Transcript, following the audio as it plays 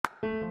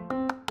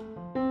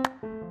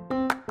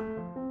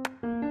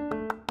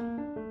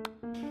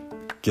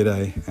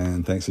G'day,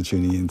 and thanks for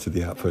tuning in to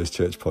the Outpost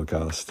Church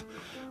podcast.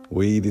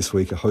 We this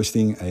week are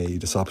hosting a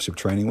discipleship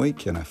training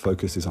week, and our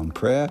focus is on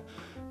prayer,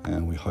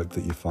 and we hope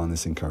that you find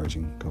this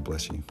encouraging. God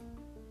bless you.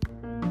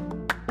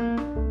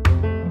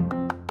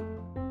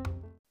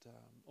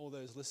 All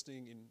those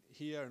listening in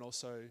here and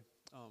also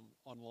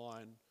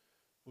online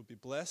would be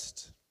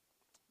blessed,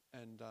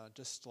 and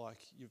just like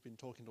you've been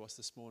talking to us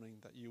this morning,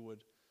 that you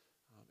would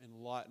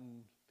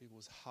enlighten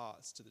people's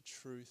hearts to the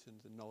truth and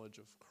the knowledge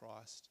of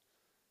Christ.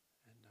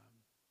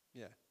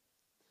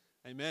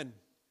 Amen.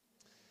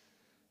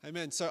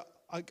 Amen. So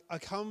I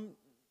come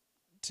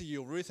to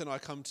you, Ruth and I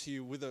come to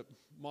you with a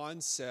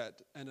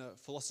mindset and a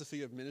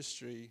philosophy of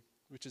ministry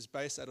which is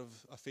based out of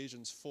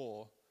Ephesians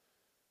 4,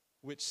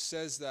 which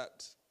says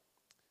that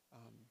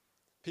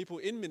people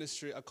in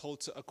ministry are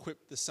called to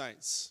equip the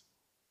saints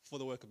for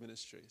the work of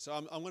ministry. So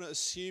I'm going to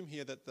assume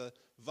here that the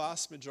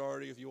vast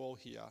majority of you all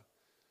here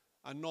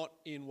are not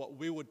in what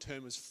we would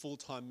term as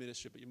full-time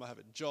ministry, but you might have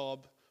a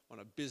job, on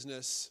a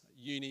business,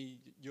 uni.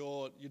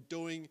 You're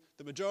doing,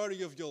 the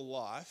majority of your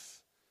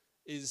life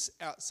is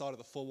outside of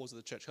the four walls of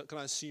the church. Can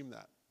I assume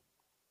that?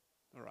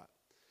 All right.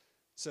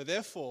 So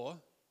therefore,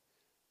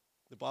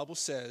 the Bible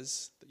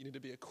says that you need to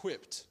be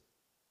equipped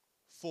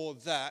for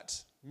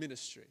that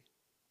ministry.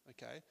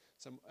 Okay?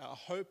 So our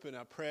hope and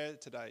our prayer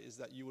today is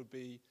that you would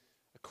be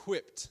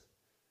equipped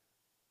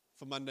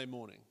for Monday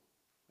morning.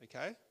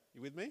 Okay?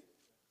 You with me?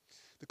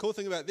 The cool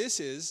thing about this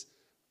is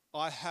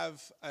I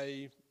have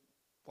a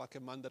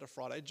Monday to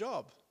Friday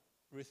job.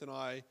 Ruth and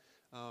I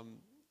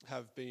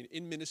have been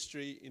in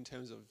ministry in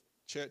terms of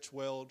church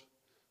world,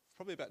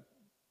 probably about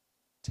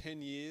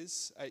 10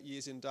 years, 8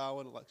 years in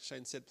Darwin, like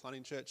Shane said,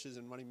 planting churches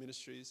and running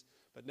ministries.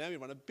 But now we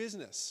run a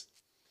business.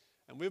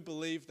 And we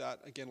believe that,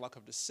 again, like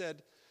I've just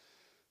said,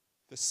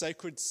 the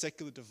sacred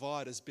secular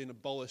divide has been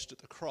abolished at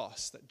the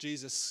cross, that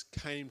Jesus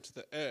came to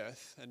the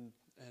earth and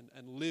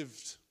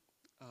lived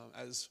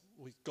as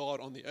with God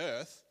on the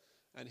earth,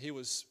 and he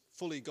was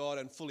fully God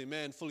and fully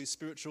man, fully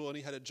spiritual, and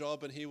he had a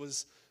job, and he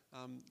was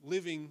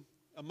living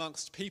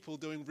amongst people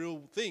doing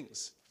real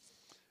things.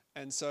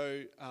 And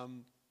so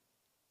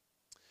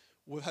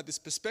we've had this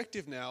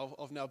perspective now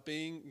of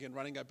being, again,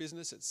 running our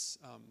business. It's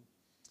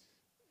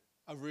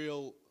a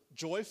real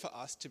joy for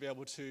us to be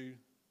able to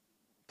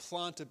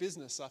plant a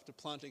business after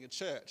planting a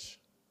church.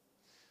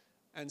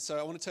 And so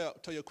I want to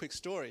tell you a quick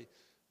story.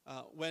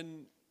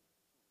 When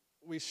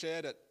we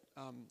shared at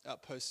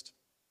Outpost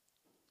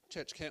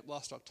Church Camp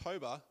last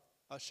October,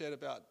 I shared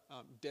about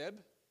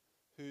Deb,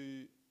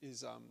 who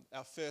is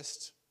our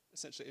first,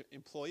 essentially,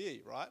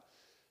 employee, right?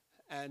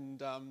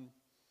 And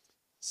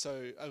so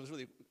it was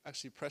really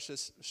actually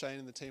precious. Shane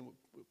and the team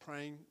were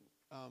praying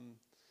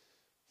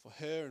for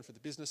her and for the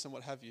business and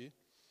what have you.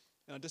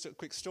 And just a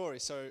quick story.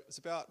 So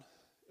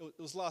it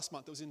was last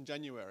month. It was in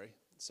January.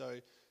 So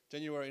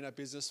January in our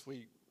business,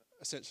 we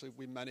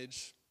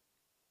manage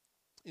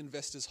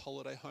investors'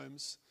 holiday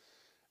homes.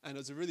 And it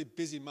was a really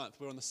busy month.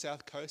 We were on the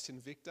south coast in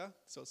Victor,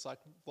 so it's like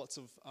lots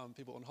of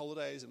people on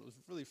holidays, and it was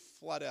really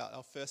flat out,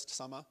 our first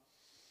summer.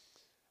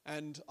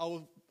 And I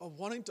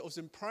was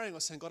in praying, I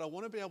was saying, God, I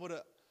want to be able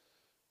to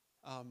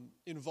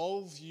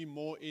involve you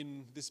more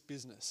in this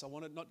business. I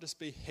want it not just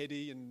be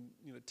heady and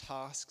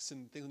tasks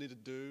and things I need to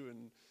do,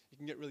 and you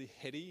can get really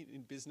heady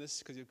in business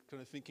because you're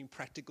kind of thinking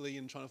practically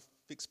and trying to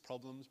fix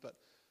problems. But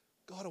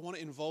God, I want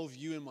to involve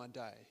you in my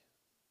day.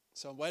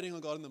 So I'm waiting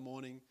on God in the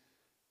morning.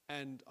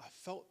 And I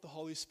felt the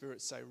Holy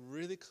Spirit say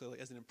really clearly,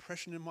 as an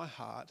impression in my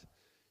heart,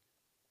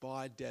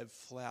 buy Deb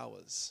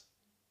flowers.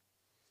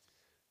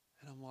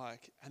 And I'm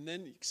like, and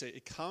then you see,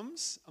 it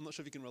comes, I'm not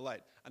sure if you can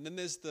relate. And then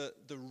there's the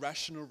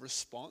rational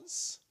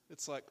response.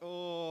 It's like,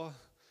 oh,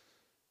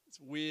 it's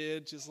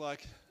weird, just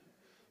like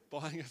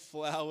buying her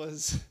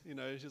flowers,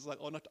 she's like,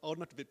 old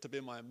enough to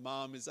be my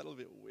mum, is that a little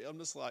bit weird? I'm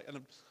just like,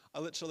 and I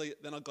literally,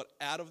 then I got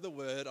out of the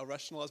word, I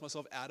rationalized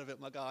myself out of it,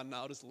 I'm like, no,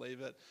 I'll just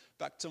leave it.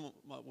 Back to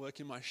my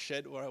work in my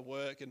shed where I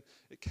work, and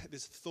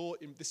this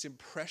thought, this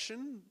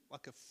impression,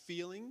 like a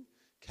feeling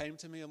came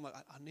to me. I'm like,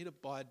 I need to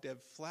buy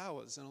Deb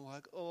flowers. And I'm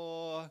like,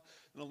 oh,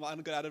 and I'm like,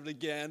 I got out of it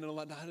again, and I'm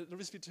like, no, it'll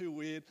just be too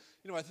weird.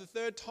 Anyway, the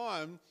third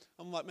time,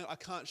 I'm like, man, I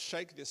can't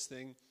shake this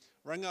thing.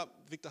 Rang up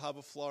Victor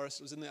Harbour Florist,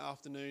 it was in the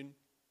afternoon.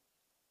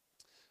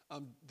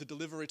 The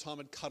delivery time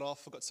had cut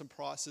off. I got some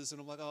prices, and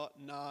I'm like, oh,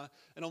 nah.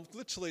 And I'm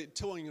literally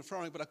toing and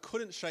froing, but I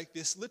couldn't shake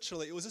this.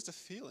 Literally, it was just a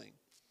feeling.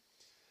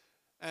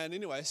 And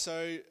anyway,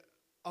 so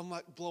I'm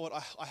like, blow it.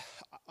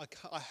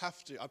 I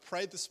have to. I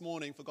prayed this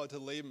morning for God to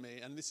lead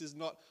me, and this is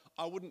not,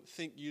 I wouldn't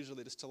think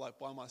usually just to like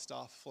buy my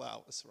staff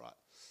flowers, right?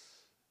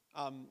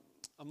 I'm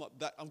not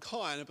that, I'm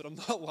kind, but I'm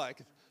not like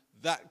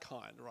that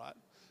kind, right?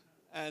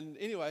 And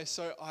anyway,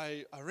 so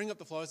I ring up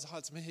the flowers. Hi,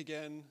 it's me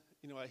again.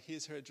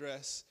 Here's her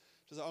address.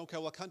 She's like, okay,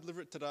 well, I can't deliver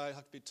it today. It'll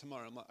have to be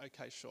tomorrow. I'm like,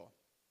 okay, sure.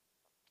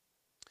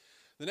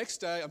 The next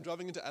day, I'm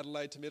driving into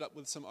Adelaide to meet up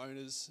with some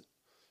owners,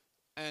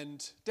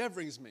 and Deb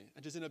rings me,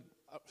 and she's in a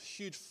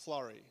huge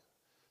flurry.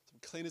 Some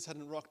cleaners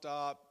hadn't rocked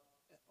up,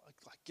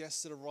 like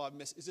guests had arrived.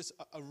 It's just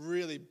a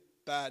really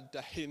bad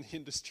day in the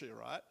industry,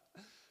 right?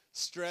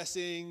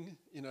 Stressing,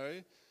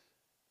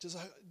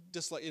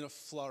 just like in a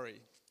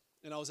flurry.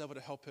 And I was able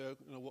to help her,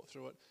 walk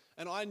through it.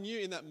 And I knew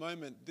in that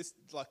moment, this,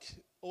 like,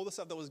 all the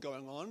stuff that was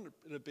going on,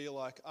 it'd be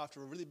like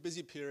after a really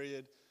busy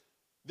period,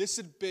 this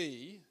would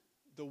be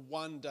the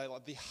one day,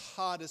 like the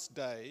hardest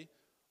day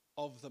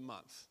of the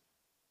month,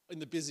 in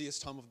the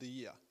busiest time of the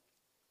year.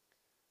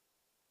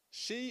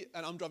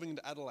 And I'm driving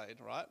into Adelaide,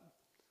 right?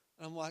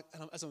 And I'm like,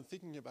 as I'm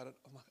thinking about it,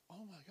 I'm like,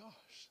 oh my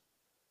gosh,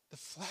 the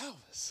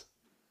flowers.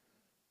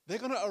 They're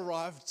going to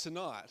arrive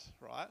tonight,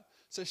 right?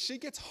 So she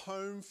gets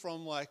home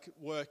from like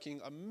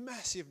working a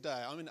massive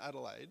day. I'm in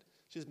Adelaide.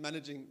 She's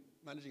managing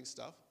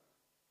stuff.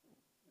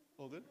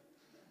 All good?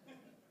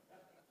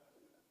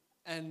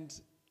 And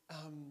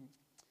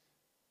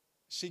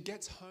she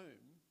gets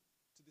home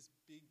to this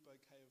big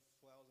bouquet of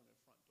flowers on her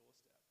front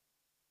doorstep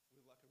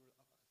with like a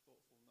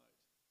thoughtful note.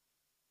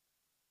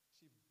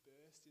 She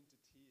burst into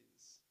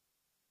tears.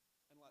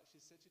 And like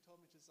she told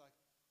me, she's like,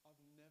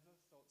 I've never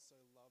felt so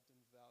loved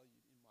and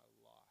valued in my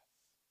life.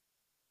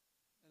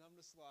 And I'm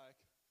just like,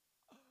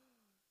 oh,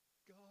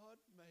 God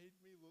made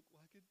me look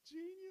like a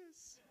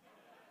genius.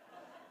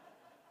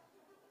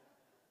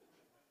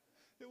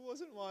 It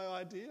wasn't my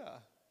idea.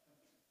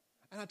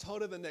 And I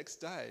told her the next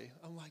day,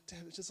 I'm like, Dave,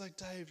 she's like,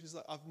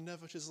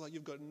 she's like,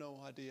 you've got no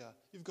idea.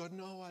 You've got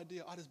no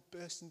idea. I just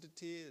burst into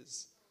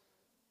tears.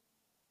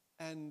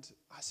 And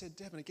I said,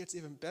 Deb, and it gets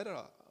even better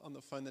on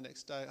the phone the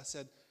next day. I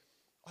said,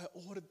 I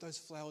ordered those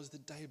flowers the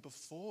day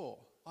before.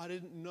 I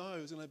didn't know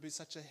it was going to be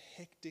such a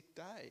hectic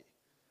day.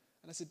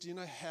 And I said, do you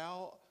know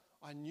how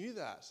I knew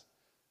that?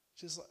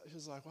 She's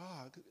like,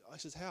 wow. I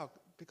said, how?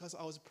 Because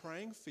I was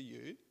praying for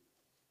you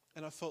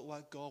and I felt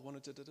like God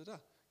wanted to get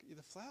you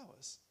the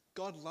flowers.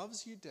 God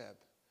loves you, Deb.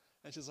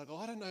 And she's like, oh,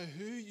 I don't know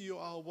who you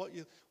are,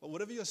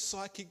 whatever your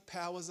psychic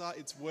powers are,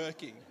 it's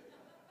working.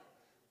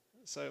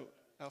 So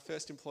our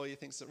first employee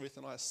thinks that Ruth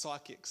and I are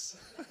psychics.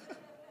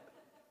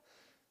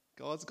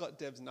 God's got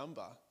Deb's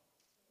number.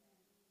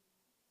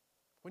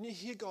 When you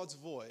hear God's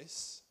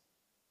voice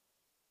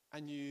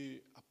and you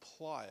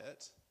apply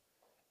it,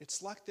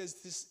 it's like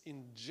there's this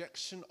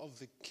injection of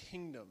the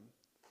kingdom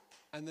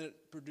and then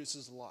it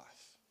produces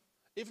life.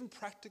 Even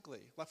practically,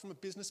 like from a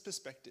business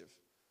perspective.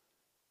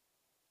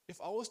 If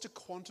I was to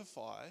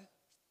quantify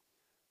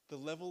the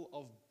level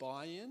of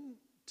buy-in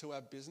to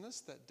our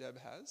business that Deb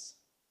has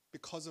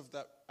because of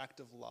that act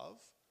of love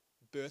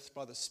birthed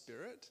by the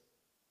Spirit,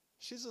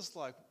 she's just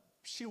like,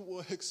 she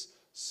works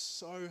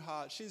so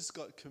hard. She's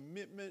got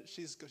commitment.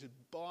 She's got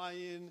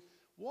buy-in.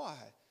 Why?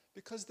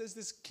 Because there's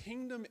this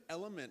kingdom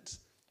element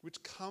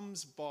which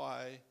comes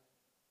by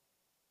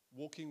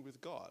walking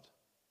with God.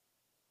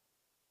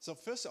 So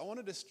first, I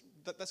wanted to,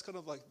 that's kind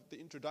of like the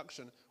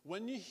introduction.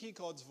 When you hear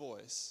God's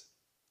voice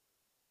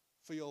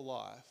for your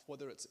life,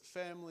 whether it's at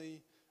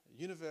family,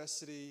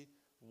 university,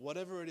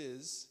 whatever it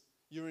is,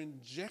 you're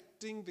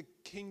injecting the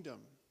kingdom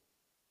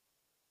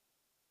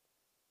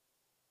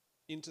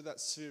into that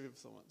sphere of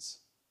influence.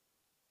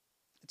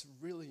 It's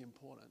really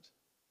important.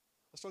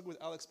 I was talking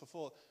with Alex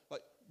before,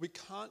 like we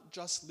can't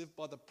just live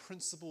by the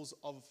principles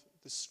of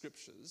the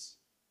scriptures.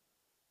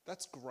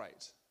 That's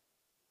great.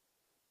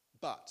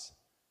 But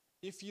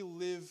if you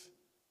live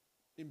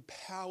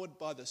empowered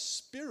by the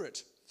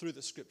Spirit through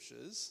the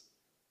scriptures,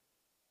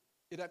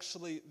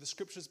 the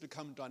scriptures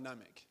become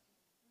dynamic.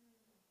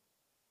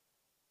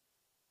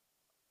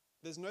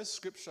 There's no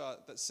scripture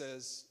that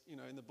says,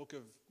 in the book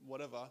of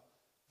whatever,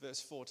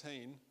 verse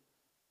 14,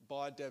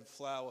 buy Deb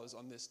flowers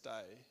on this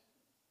day.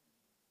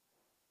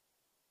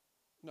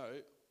 No,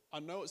 I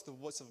know it's the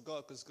voice of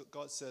God because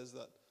God says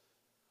that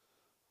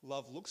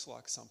love looks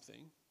like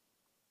something.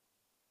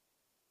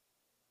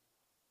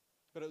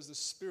 But it was the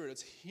Spirit,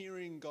 it's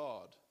hearing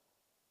God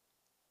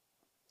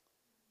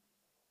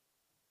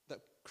that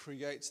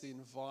creates the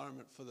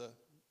environment for the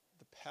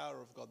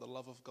power of God, the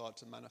love of God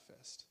to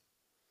manifest.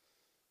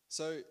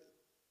 So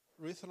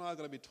Ruth and I are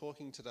going to be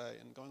talking today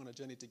and going on a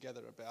journey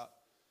together about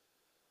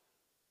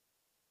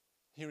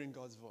hearing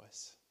God's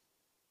voice.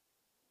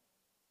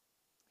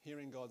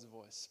 Hearing God's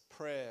voice.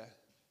 Prayer.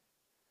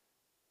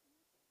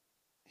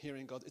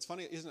 Hearing God. It's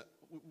funny, isn't it?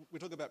 We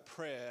talk about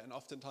prayer and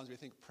oftentimes we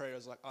think prayer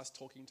is like us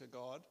talking to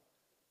God.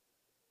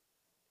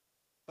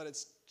 But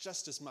it's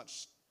just as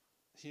much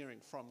hearing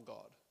from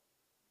God.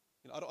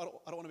 I don't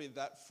want to be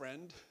that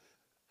friend.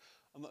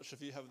 I'm not sure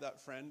if you have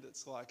that friend.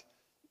 It's like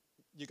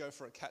you go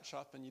for a catch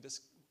up and you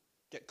just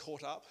get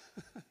caught up.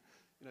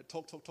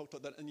 Talk,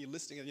 and you're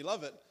listening and you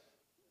love it.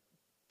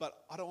 But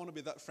I don't want to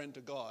be that friend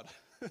to God.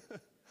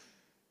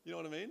 You know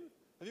what I mean?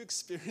 Have you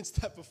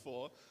experienced that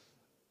before?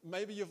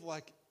 Maybe you've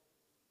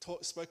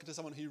spoken to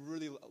someone who you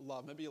really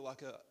love. Maybe you're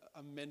like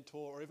a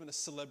mentor or even a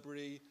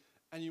celebrity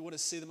and you want to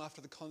see them after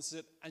the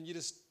concert and you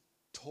just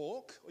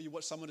talk, or you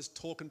watch someone just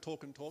talk, and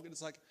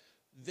it's like,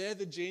 they're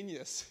the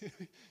genius.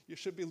 You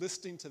should be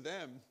listening to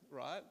them,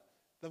 right?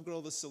 They've got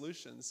all the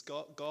solutions.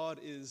 God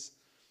is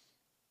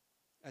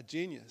a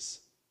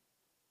genius.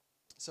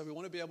 So we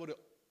want to be able to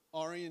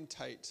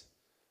orientate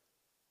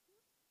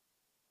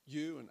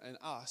you and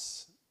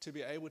us to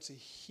be able to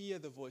hear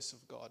the voice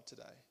of God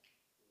today.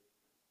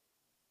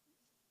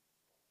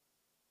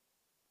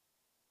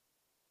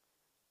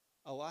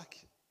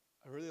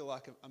 I really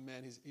like a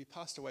man, he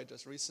passed away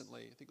just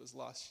recently, I think it was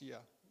last year,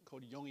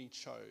 called Yonggi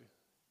Cho.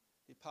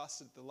 He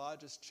pastored the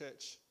largest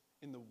church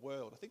in the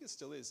world, I think it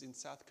still is, in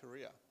South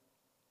Korea.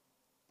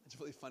 It's a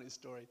really funny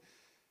story.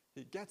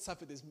 He gets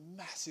up at this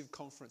massive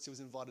conference he was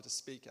invited to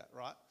speak at,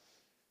 right?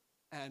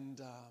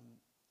 And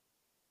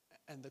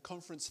the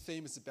conference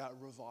theme is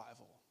about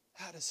revival.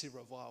 How to see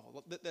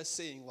revival. They're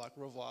seeing like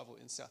revival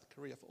in South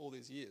Korea for all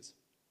these years.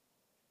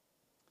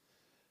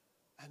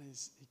 And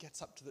he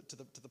gets up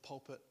to the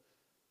pulpit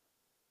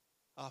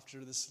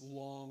after this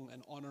long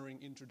and honouring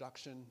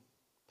introduction.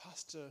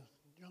 Pastor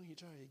Yonggi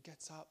Cho, he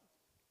gets up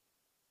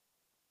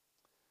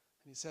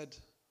and he said,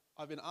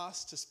 I've been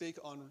asked to speak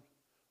on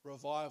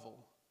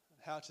revival,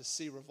 how to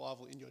see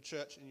revival in your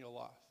church, in your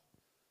life.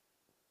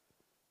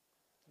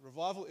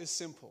 Revival is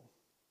simple,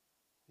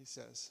 he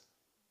says.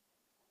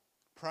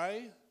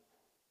 Pray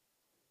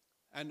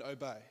and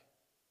obey.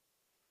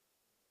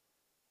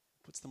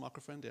 Puts the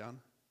microphone down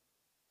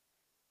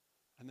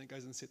and then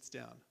goes and sits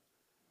down.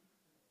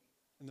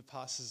 And the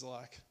pastor's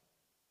like,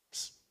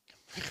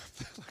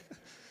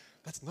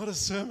 that's not a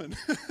sermon.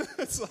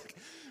 It's like,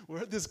 we're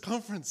at this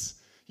conference.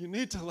 You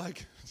need to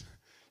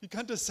you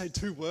can't just say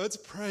 2 words,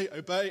 pray,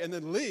 obey, and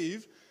then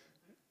leave.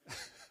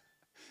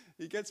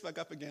 He gets back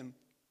up again.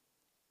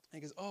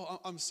 He goes,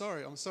 I'm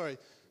sorry.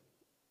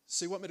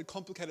 So you want me to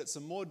complicate it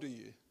some more, do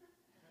you?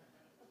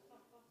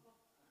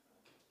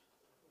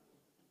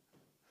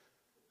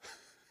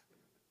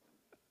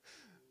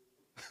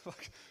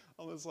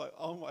 I was like,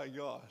 oh my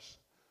gosh.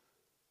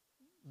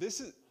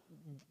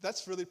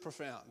 That's really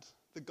profound.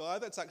 The guy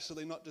that's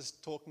actually not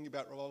just talking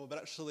about revival, but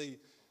actually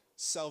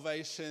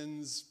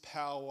salvation's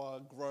power,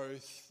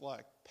 growth,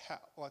 like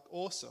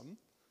awesome.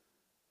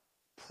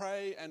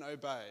 Pray and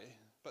obey.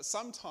 But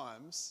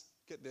sometimes,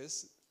 get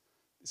this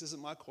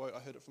isn't my quote, I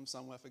heard it from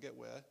somewhere, I forget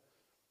where.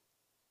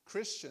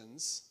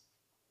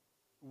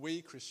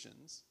 We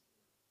Christians,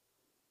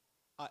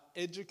 are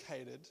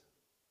educated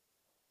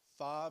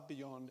far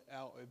beyond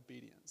our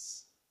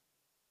obedience.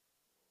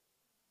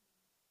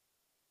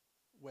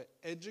 We're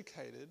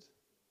educated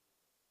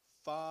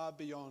far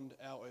beyond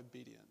our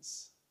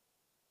obedience.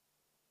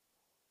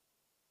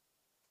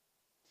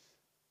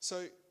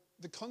 So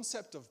the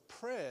concept of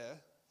prayer,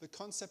 the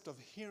concept of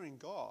hearing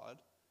God,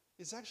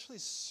 is actually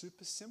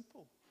super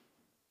simple.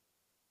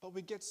 But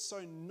we get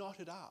so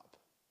knotted up.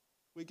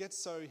 We get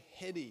so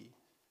heady.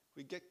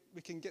 We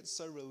can get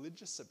so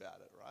religious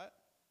about it, right?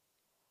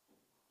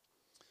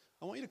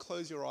 I want you to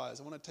close your eyes.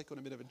 I want to take you on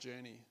a bit of a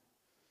journey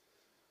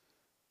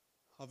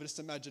of just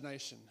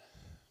imagination.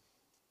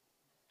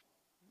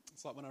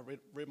 It's like when I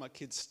read my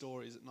kids'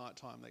 stories at night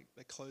time,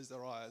 they close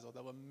their eyes or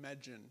they'll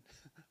imagine.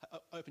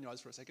 Open your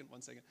eyes for a second,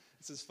 1 second.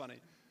 This is funny.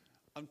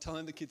 I'm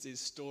telling the kids these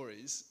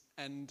stories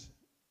and,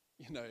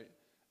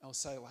 I'll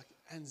say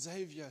and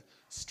Xavier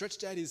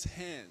stretched out his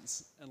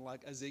hands. And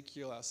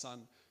Ezekiel, our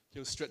son,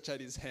 he'll stretch out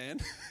his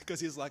hand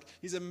because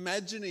he's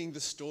imagining the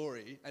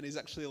story and he's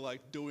actually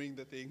doing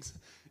the things.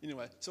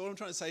 Anyway, so what I'm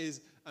trying to say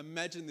is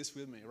imagine this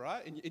with me,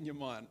 right? In your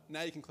mind.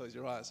 Now you can close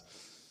your eyes.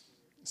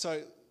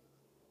 So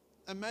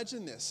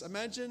imagine this.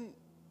 Imagine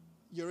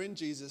you're in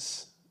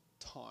Jesus'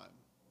 time.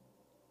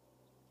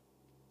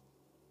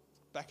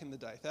 Back in the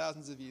day,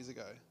 thousands of years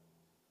ago.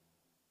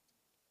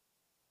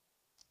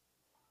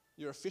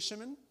 You're a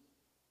fisherman,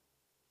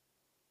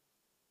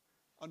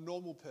 a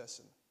normal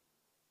person,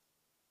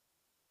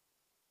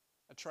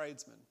 a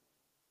tradesman,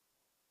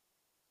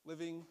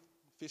 living,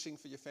 fishing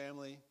for your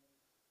family,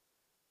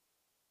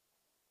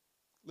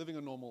 living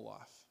a normal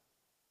life.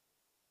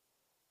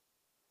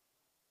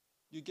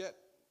 You get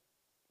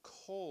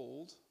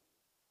called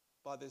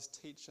by this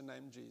teacher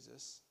named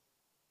Jesus.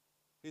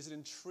 He's an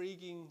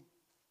intriguing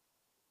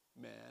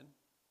man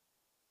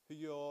who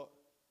you're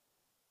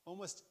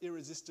almost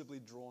irresistibly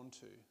drawn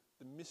to.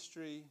 The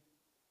mystery,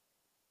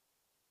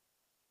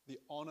 the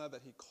honor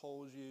that he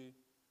calls you,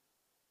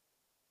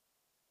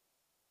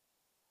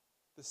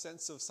 the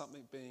sense of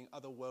something being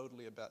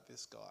otherworldly about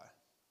this guy.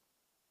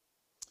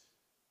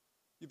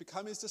 You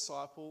become his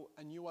disciple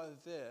and you are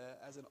there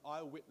as an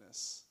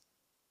eyewitness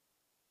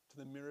to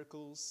the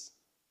miracles,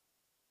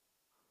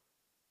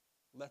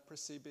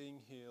 leprosy being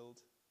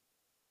healed.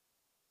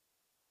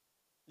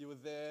 You were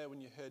there when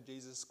you heard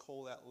Jesus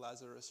call out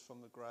Lazarus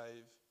from the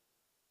grave.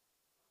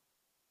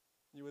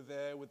 You were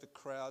there with the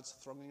crowds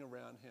thronging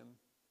around him.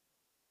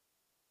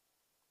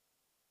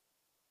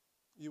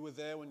 You were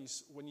there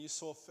when you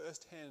saw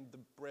firsthand the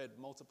bread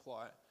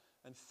multiply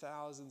and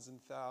thousands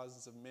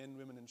of men,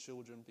 women and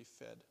children be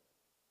fed.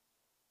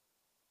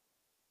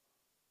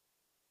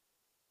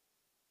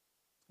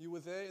 You were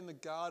there in the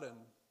garden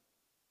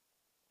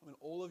when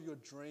all of your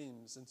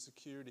dreams and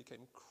security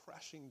came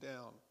crashing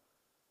down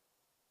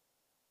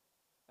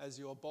as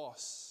your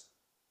boss,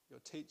 your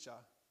teacher,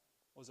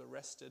 was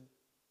arrested.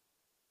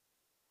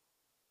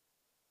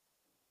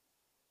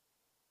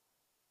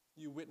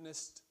 You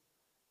witnessed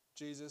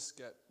Jesus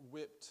get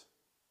whipped,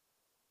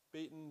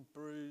 beaten,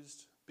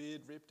 bruised,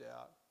 beard ripped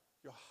out,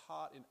 your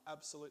heart in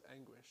absolute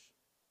anguish.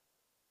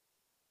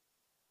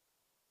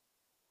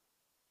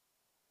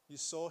 You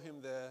saw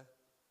him there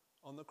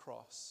on the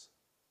cross,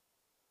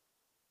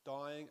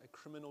 dying a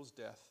criminal's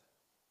death.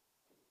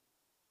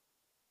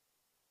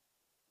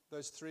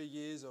 Those 3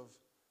 years of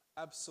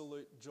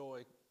absolute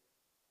joy,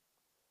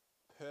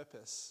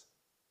 purpose.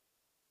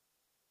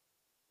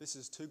 This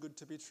is too good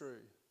to be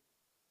true.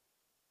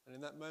 And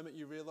in that moment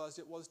you realized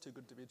it was too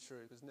good to be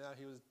true, because now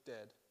he was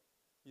dead.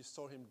 You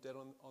saw him dead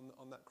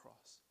on that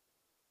cross,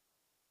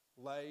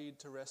 laid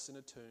to rest in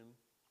a tomb.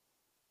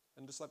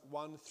 And just like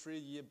 1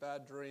 3-year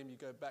bad dream, you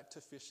go back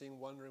to fishing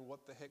wondering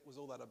what the heck was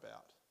all that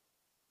about.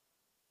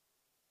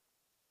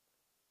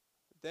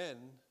 But then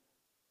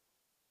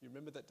you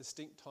remember that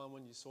distinct time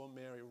when you saw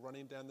Mary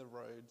running down the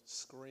road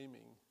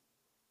screaming,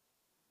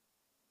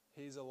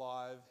 "He's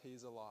alive,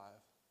 he's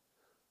alive."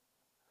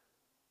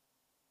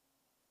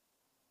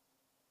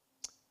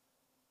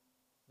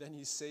 Then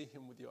you see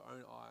him with your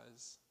own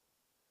eyes.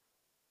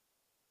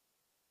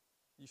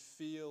 You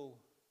feel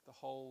the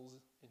holes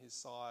in his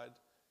side,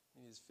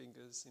 in his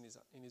fingers,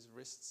 in his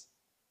wrists.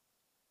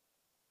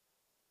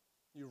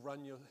 You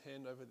run your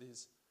hand over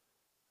his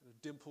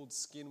dimpled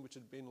skin which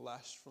had been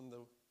lashed from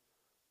the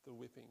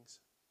whippings.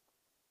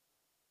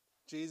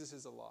 Jesus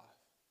is alive.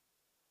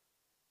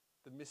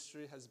 The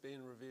mystery has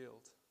been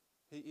revealed.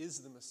 He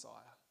is the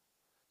Messiah.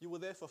 You were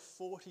there for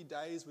 40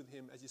 days with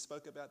him as you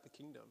spoke about the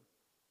kingdom.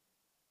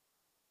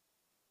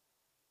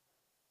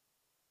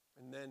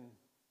 And then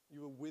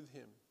you were with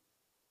him.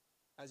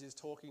 As he's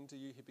talking to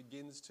you, he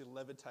begins to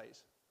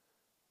levitate,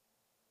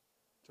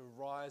 to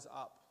rise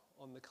up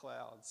on the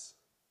clouds.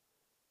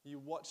 You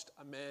watched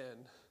a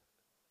man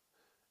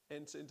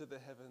enter into the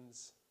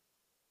heavens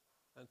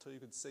until you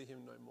could see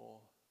him no more.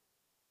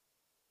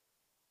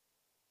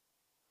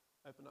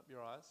 Open up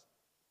your eyes.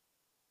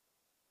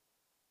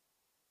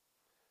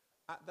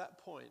 At that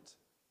point,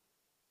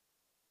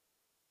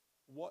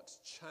 what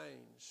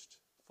changed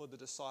for the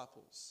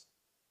disciples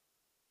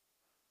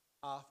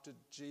after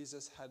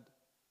Jesus had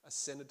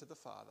ascended to the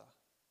Father?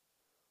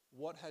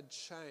 What had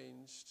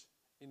changed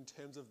in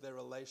terms of their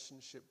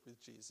relationship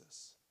with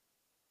Jesus?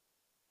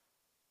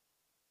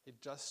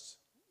 He'd just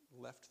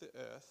left the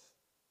earth.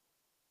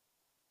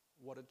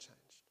 What had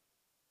changed?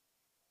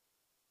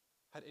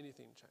 Had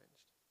anything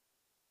changed?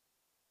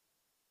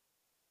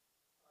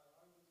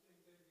 I would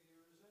think they'd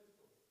be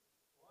resentful.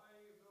 Why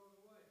are you going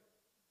away?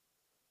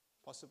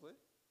 Possibly.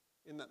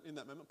 In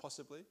that moment,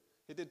 possibly.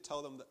 He did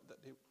tell them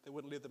that they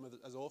wouldn't leave them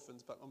as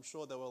orphans, but I'm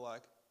sure they were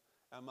like,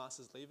 our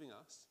master's leaving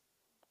us.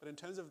 But in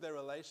terms of their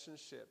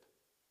relationship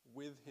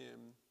with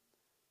him,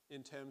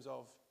 in terms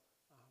of,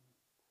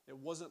 it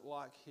wasn't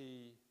like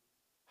he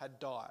had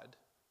died.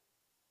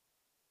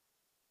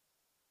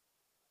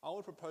 I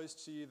would propose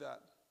to you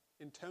that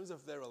in terms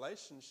of their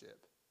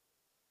relationship,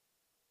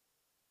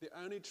 the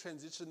only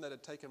transition that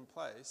had taken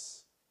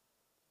place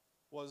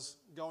was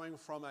going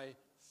from a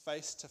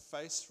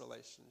face-to-face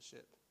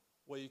relationship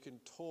where you can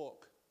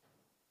talk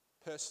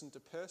person to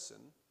person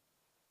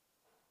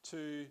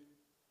to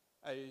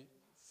a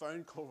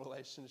phone call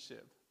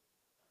relationship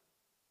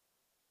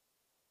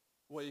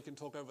where you can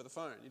talk over the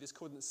phone. You just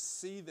couldn't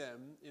see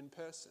them in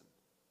person.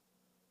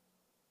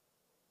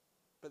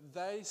 But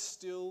they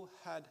still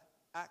had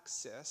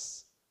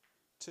access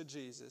to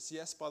Jesus,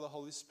 yes, by the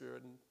Holy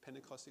Spirit and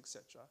Pentecost,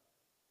 etc.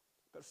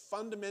 But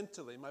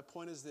fundamentally, my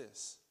point is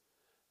this: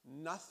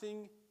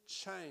 nothing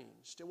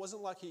changed. It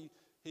wasn't like he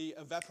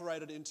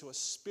evaporated into a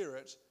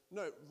spirit.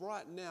 No,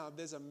 right now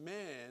there's a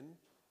man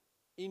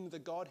in the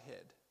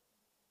Godhead.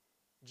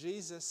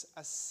 Jesus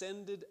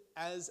ascended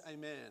as a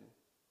man,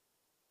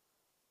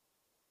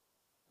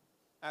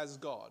 as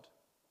God,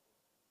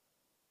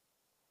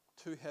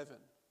 to heaven.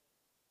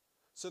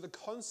 So the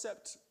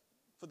concept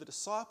for the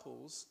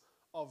disciples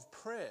of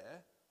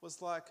prayer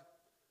was like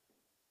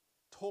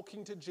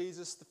talking to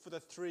Jesus for the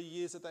 3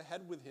 years that they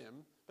had with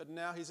him, but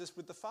now he's just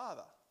with the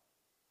Father.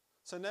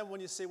 So now when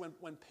you see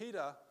when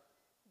Peter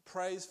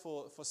prays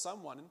for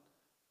someone,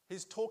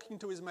 he's talking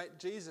to his mate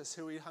Jesus,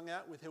 who he hung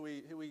out with, who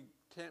he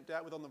camped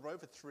out with on the road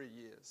for 3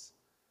 years.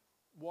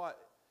 Why?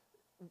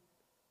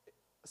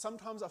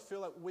 Sometimes I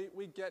feel like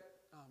we get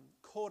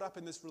caught up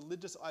in this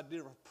religious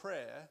idea of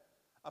prayer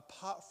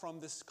apart from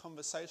this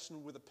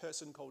conversation with a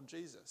person called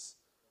Jesus.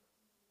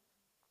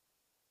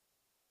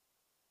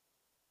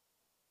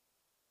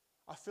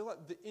 I feel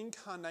like the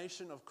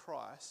incarnation of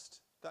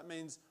Christ, that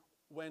means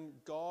when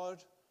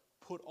God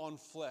put on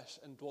flesh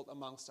and dwelt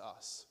amongst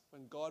us,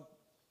 when God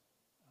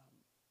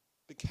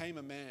became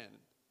a man,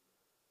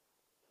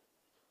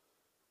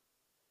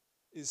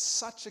 is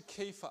such a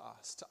key for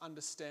us to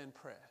understand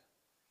prayer.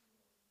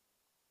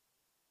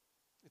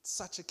 It's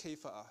such a key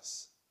for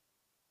us.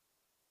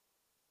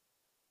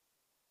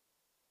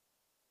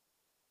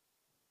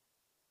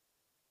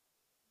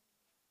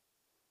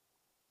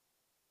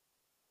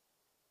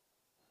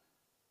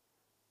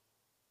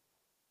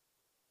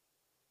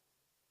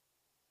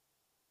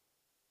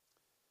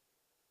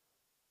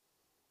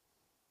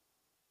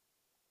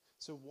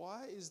 So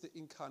why is the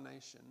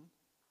incarnation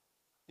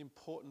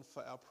important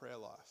for our prayer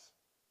life?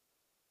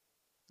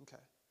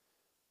 Okay.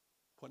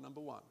 Point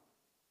number 1.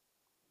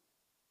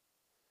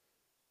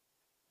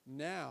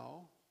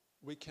 Now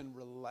we can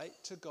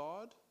relate to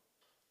God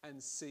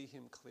and see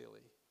him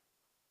clearly.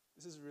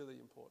 This is really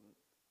important.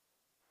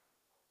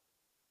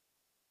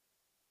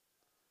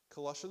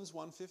 Colossians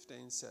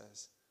 1:15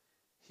 says,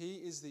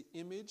 "He is the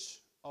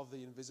image of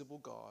the invisible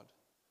God,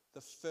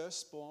 the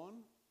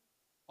firstborn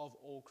of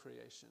all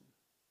creation."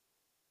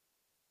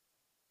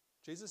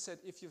 Jesus said,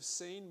 "If you've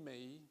seen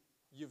me,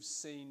 you've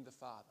seen the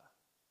Father."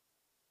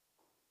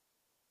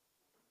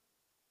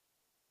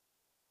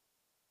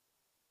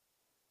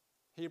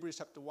 Hebrews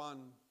chapter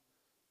 1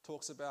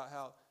 talks about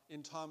how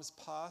in times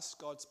past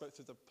God spoke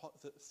through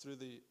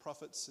the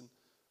prophets,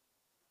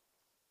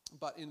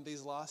 but in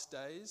these last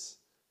days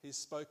he's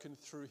spoken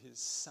through his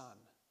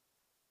Son.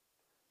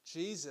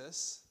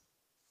 Jesus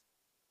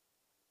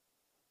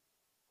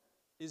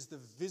is the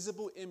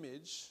visible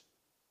image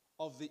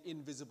of the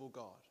invisible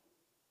God.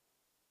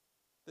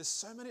 There's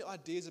so many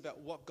ideas about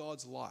what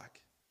God's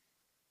like,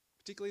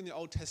 particularly in the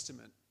Old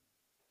Testament.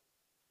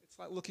 It's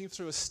like looking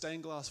through a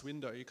stained glass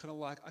window. You're kind of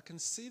like, I can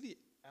see the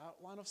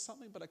outline of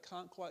something, but I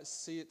can't quite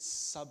see its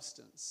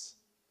substance.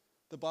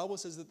 The Bible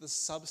says that the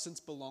substance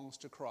belongs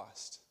to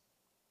Christ.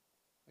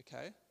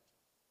 Okay?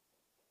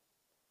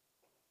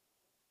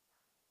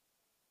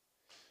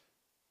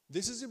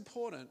 This is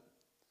important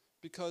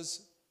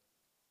because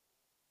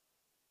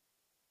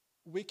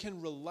we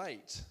can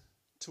relate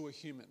to a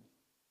human.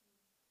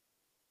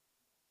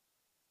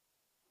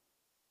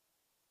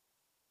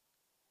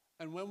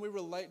 And when we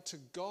relate to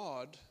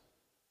God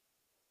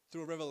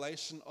through a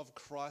revelation of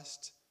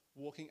Christ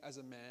walking as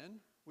a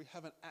man, we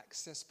have an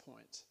access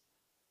point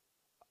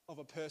of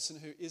a person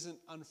who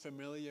isn't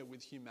unfamiliar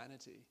with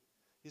humanity.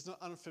 He's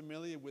not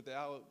unfamiliar with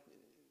our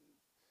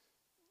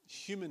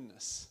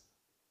humanness.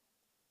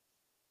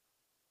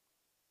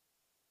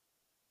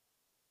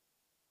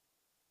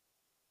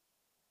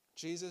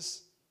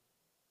 Jesus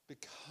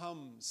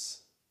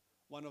becomes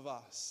one of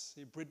us.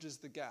 He bridges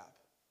the gap.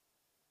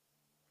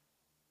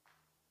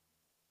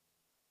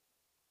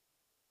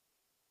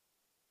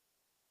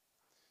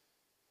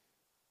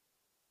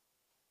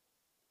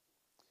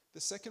 The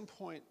second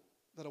point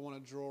that I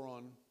want to draw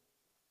on,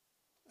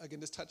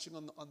 again, just touching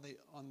on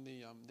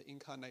the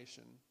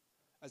incarnation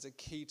as a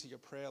key to your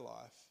prayer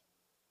life,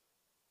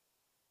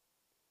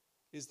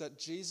 is that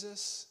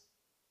Jesus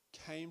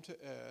came to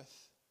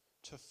earth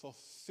to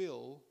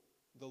fulfill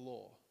the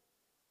law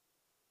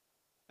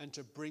and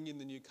to bring in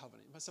the new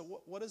covenant. So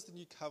what does the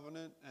new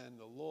covenant and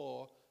the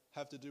law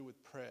have to do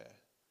with prayer?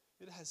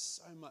 It has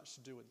so much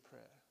to do with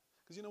prayer.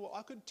 Because you know what?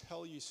 I could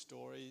tell you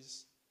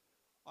stories.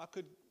 I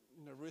could,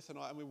 Ruth and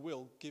I, and we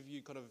will give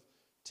you kind of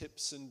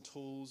tips and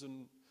tools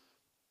and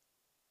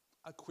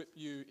equip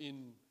you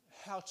in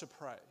how to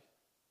pray.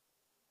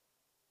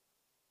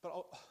 But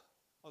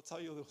I'll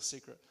tell you a little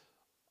secret.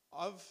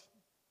 I've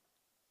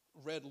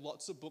read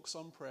lots of books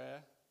on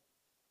prayer,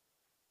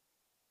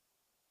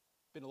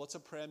 been to lots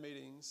of prayer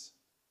meetings,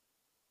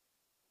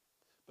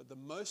 but the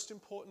most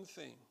important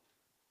thing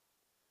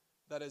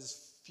that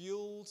has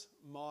fueled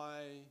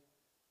my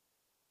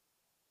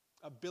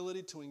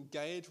ability to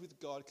engage with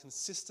God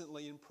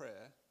consistently in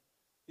prayer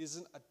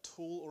isn't a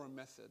tool or a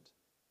method,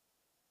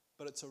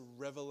 but it's a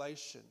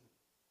revelation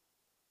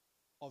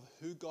of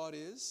who God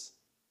is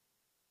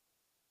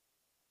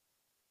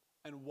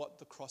and what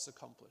the cross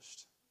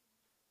accomplished.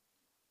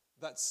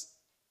 That's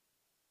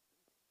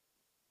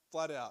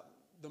flat out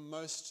the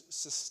most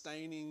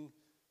sustaining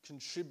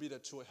contributor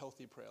to a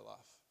healthy prayer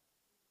life.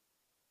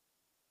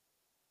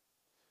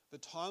 The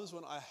times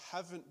when I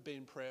haven't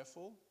been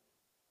prayerful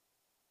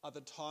are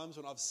the times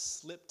when I've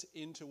slipped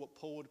into what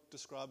Paul would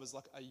describe as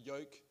like a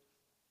yoke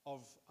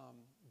of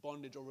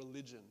bondage or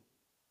religion.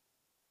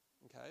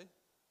 Okay?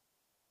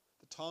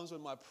 The times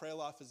when my prayer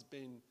life has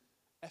been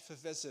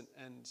effervescent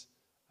and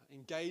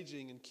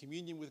engaging in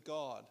communion with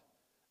God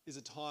is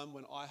a time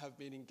when I have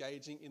been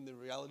engaging in the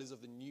realities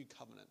of the new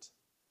covenant.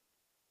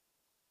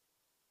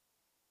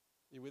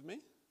 You with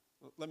me?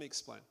 Let me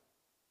explain.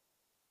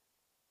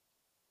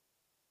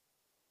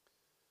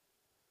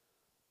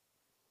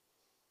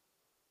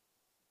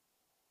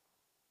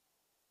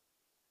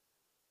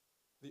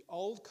 The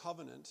old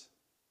covenant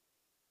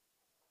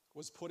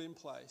was put in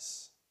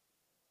place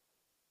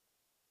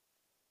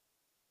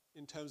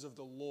in terms of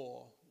the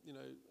law,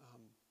 the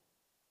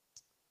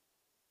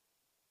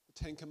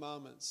Ten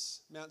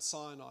Commandments, Mount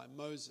Sinai,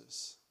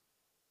 Moses.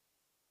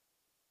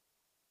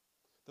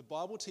 The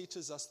Bible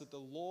teaches us that the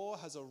law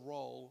has a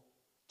role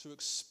to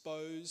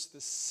expose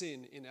the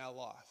sin in our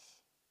life.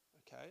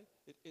 Okay?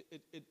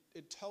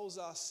 It tells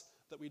us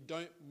that we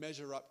don't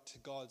measure up to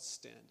God's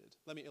standard.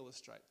 Let me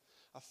illustrate.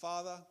 A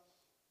father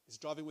is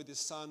driving with his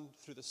son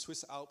through the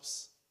Swiss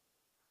Alps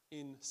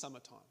in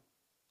summertime.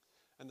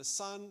 And the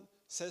son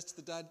says to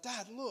the dad,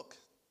 "Dad, look,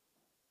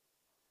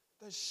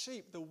 those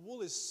sheep, the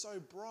wool is so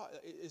bright,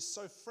 it is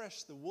so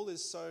fresh, the wool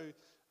is so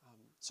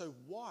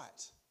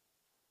white."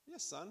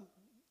 "Yes, son,"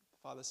 the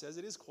father says,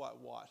 "it is quite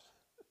white."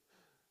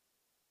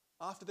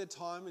 After their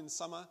time in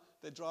summer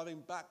they're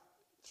driving back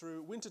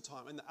through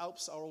wintertime and the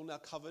Alps are all now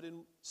covered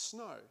in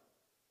snow.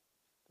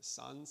 The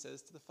son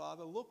says to the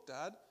father, "Look,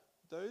 Dad,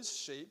 those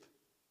sheep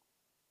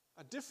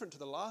are different to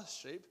the last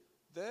sheep.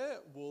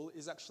 Their wool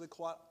is actually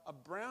quite a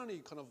browny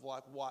kind of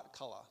like white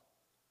colour."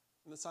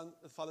 And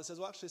the father says,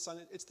 "Well, actually,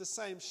 son, it's the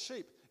same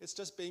sheep. It's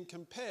just being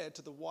compared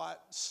to the white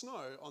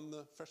snow on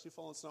the freshly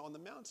fallen snow on the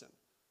mountain."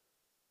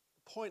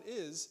 The point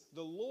is,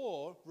 the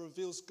law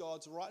reveals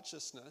God's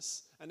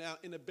righteousness and our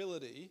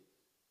inability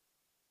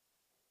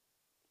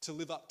to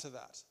live up to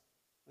that.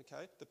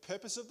 Okay? The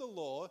purpose of the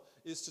law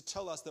is to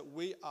tell us that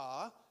we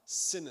are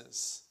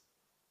sinners.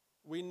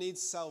 We need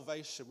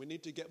salvation. We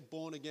need to get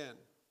born again.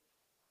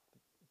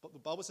 But the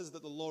Bible says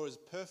that the law is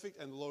perfect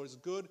and the law is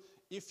good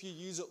if you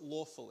use it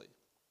lawfully.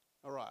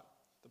 All right.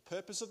 The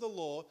purpose of the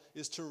law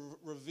is to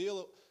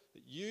reveal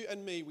that you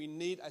and me, we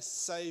need a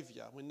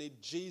Savior. We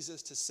need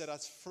Jesus to set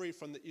us free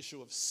from the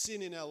issue of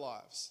sin in our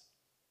lives.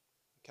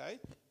 Okay?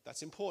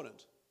 That's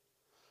important.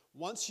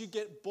 Once you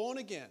get born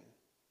again,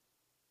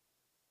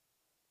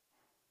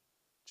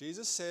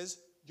 Jesus says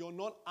you're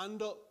not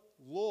under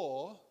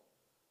law,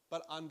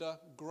 but under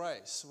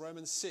grace.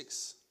 Romans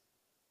 6,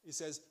 he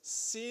says,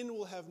 sin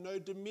will have no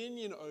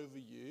dominion over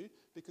you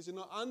because you're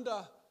not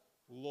under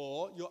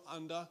law, you're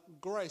under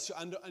grace. You're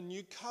under a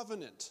new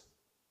covenant.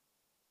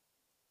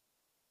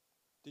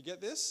 Do you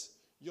get this?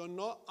 You're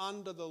not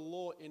under the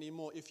law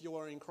anymore if you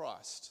are in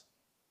Christ.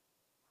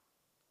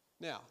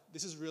 Now,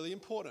 this is really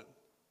important.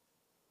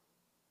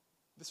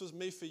 This was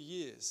me for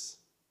years.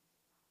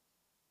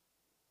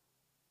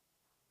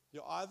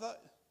 You're either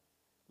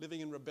living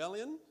in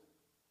rebellion,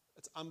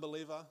 it's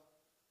unbeliever,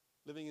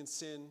 living in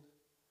sin,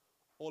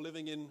 or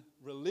living in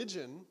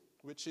religion,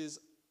 which is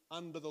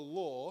under the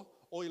law,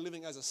 or you're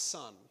living as a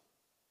son.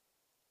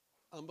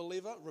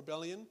 Unbeliever,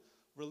 rebellion,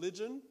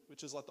 religion,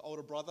 which is like the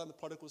older brother and the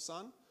prodigal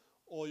son,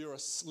 or you're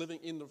living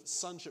in the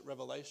sonship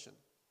revelation.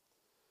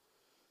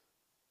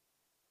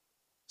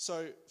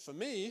 So for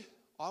me,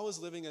 I was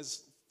living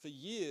for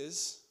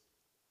years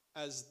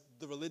as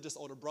the religious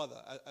older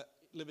brother,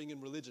 living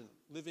in religion,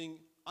 living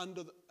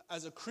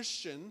as a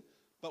Christian,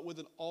 but with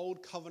an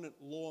old covenant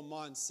law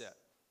mindset.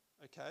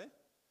 Okay?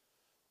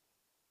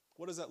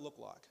 What does that look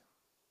like?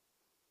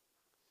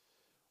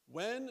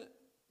 When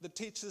the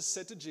teachers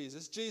said to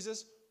Jesus,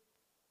 "Jesus,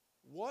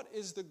 what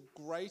is the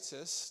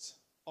greatest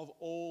of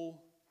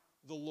all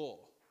the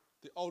law,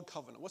 the old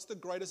covenant? What's the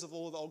greatest of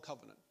all the old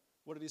covenant?"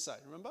 What did he say?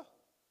 Remember?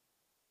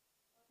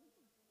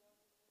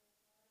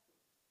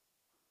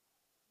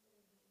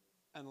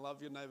 And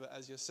love your neighbor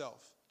as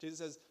yourself. Jesus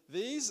says,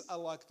 these are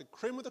like the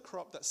cream of the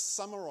crop that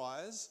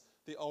summarize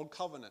the old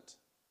covenant.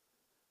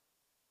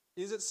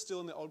 Is it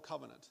still in the old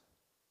covenant?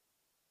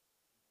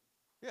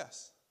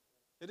 Yes,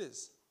 it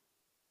is.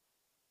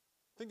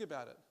 Think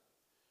about it.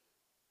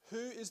 Who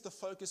is the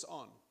focus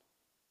on?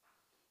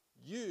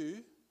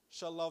 You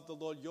shall love the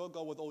Lord your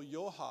God with all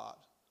your heart,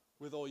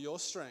 with all your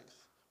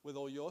strength, with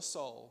all your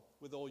soul,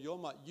 with all your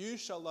might. You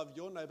shall love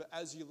your neighbor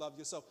as you love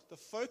yourself. The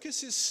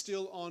focus is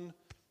still on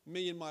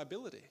me and my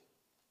ability,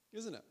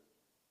 isn't it?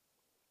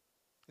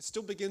 It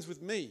still begins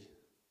with me.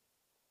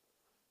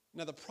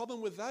 Now the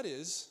problem with that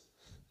is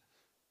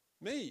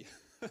me.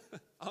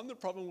 I'm the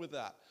problem with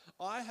that.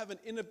 I have an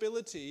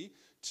inability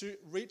to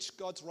reach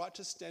God's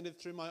righteous standard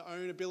through my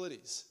own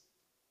abilities.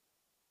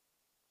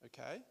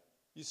 Okay?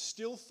 You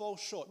still fall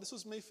short. This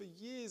was me for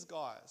years,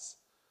 guys.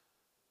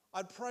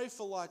 I'd pray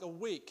for like a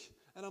week,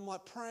 and I'm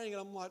like praying,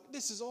 and I'm like,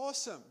 this is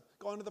awesome.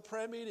 Going to the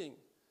prayer meeting,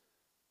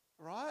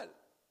 right?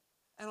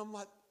 And I'm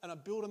like, and I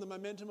build on the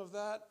momentum of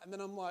that, and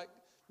then I'm like,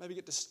 maybe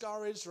get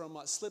discouraged, or I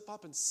might slip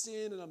up and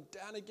sin, and I'm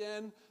down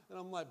again, and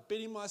I'm like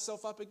beating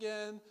myself up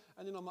again,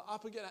 and then I'm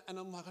up again, and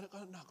I'm like,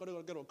 I've got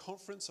to go to a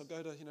conference, or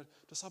go to,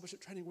 discipleship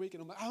training week,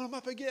 and I'm like, oh, I'm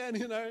up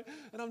again,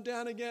 and I'm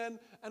down again,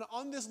 and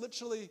on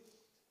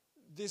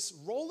this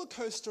roller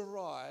coaster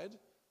ride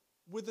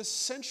with the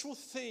central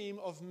theme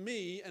of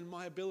me and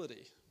my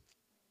ability.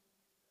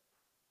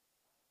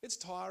 It's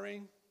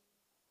tiring.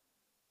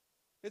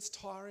 It's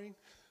tiring.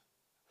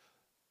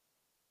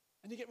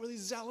 And you get really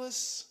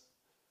zealous,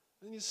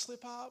 and then you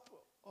slip up,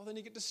 or then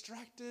you get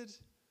distracted,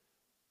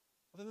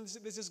 or then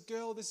there's this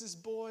girl, there's this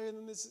boy, and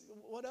then there's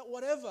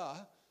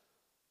whatever,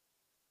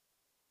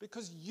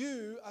 because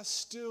you are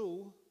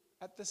still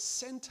at the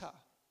center.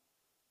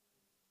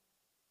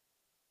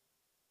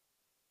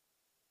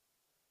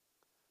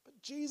 But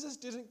Jesus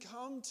didn't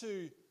come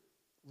to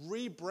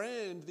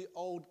rebrand the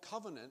old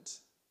covenant.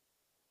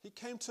 He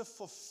came to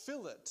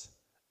fulfill it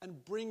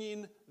and bring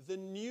in the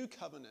new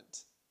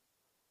covenant.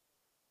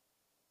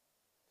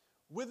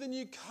 With the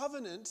new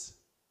covenant,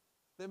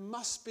 there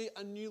must be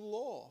a new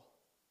law.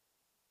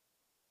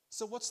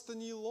 So what's the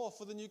new law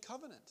for the new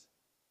covenant?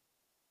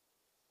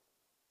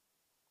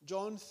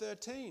 John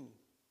 13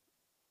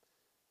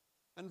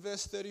 and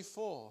verse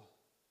 34,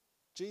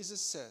 Jesus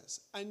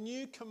says, "A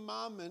new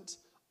commandment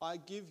I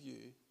give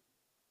you,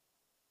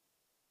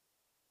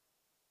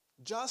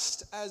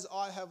 just as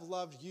I have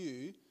loved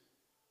you,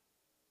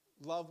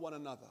 love one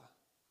another."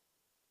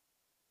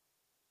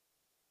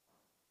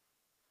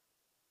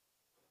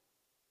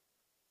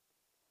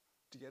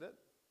 Do you get it?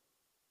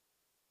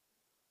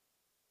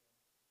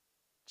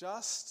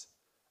 Just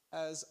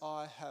as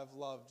I have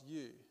loved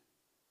you.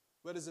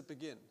 Where does it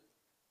begin?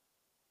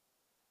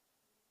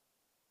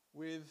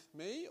 With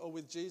me or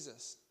with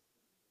Jesus?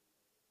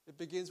 It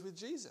begins with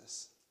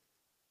Jesus.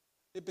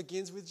 It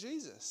begins with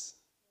Jesus.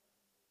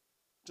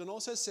 John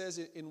also says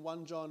in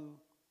 1 John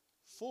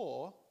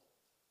 4,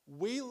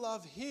 we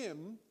love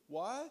him.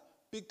 Why?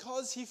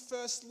 Because he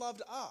first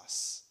loved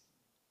us.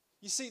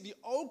 You see, the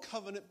old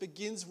covenant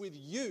begins with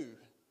you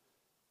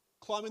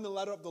climbing the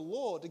ladder of the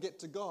law to get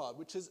to God,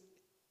 which is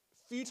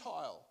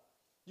futile.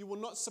 You were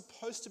not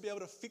supposed to be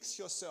able to fix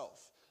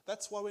yourself.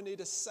 That's why we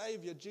need a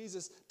Savior.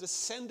 Jesus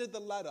descended the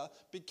ladder,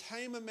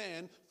 became a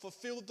man,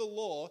 fulfilled the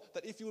law,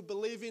 that if you would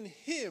believe in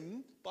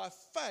him by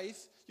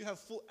faith, you have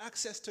full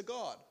access to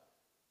God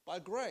by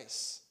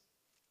grace.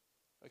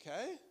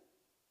 Okay?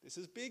 This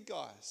is big,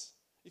 guys.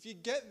 If you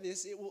get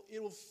this, it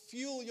will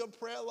fuel your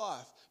prayer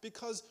life.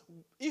 Because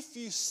if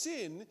you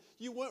sin,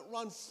 you won't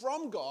run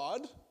from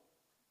God.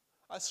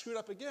 I screwed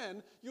up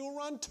again. You'll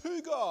run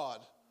to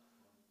God.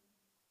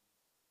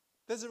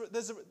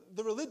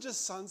 The religious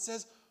son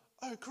says,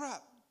 oh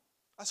crap,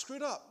 I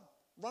screwed up.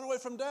 Run away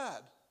from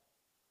dad.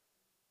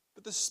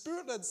 But the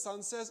spirit-led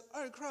son says,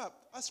 oh crap,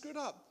 I screwed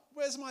up.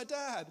 Where's my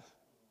dad?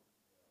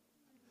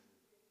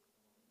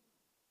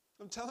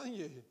 I'm telling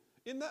you,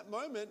 in that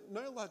moment,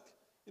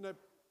 no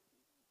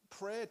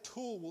prayer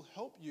tool will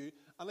help you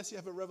unless you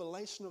have a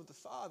revelation of the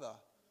Father,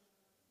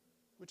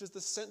 which is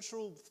the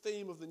central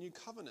theme of the new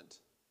covenant.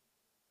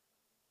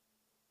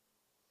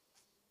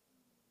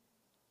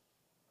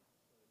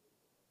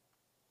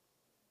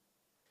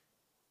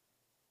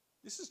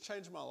 This has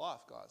changed my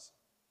life, guys.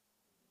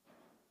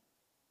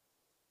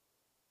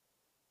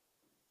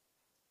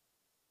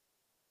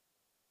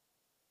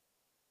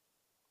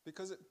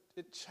 Because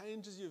it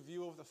changes your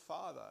view of the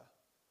Father.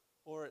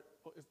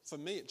 For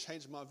me, it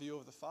changed my view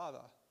of the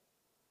Father.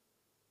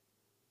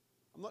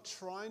 I'm not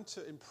trying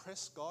to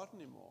impress God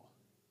anymore.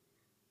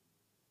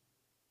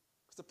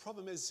 Because the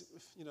problem is,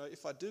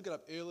 if I do get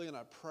up early and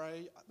I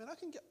pray, I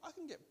can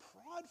get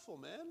prideful,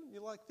 man.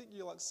 Think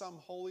you're like some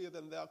holier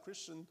than thou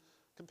Christian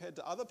compared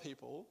to other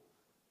people.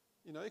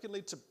 It can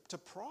lead to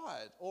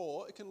pride,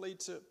 or it can lead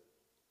to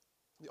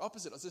the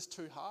opposite. It's just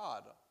too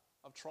hard.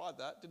 I've tried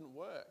that, didn't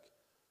work.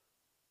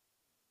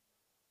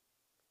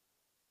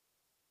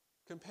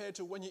 Compared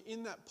to when you're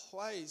in that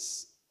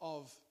place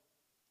of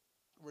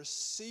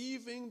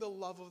receiving the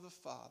love of the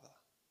Father,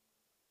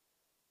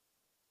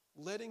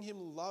 letting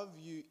him love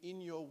you in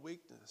your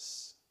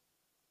weakness,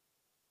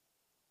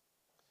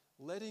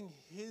 letting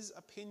his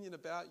opinion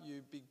about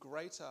you be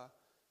greater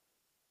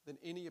than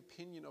any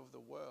opinion of the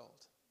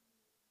world.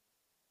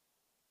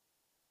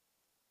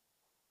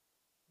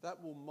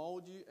 That will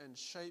mold you and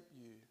shape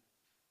you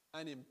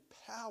and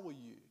empower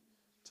you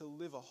to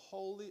live a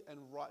holy and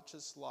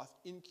righteous life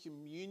in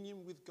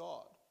communion with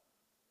God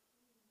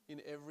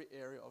in every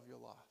area of your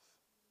life.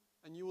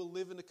 And you will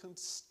live in a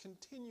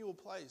continual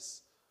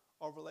place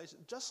of relation,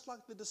 just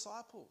like the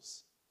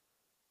disciples.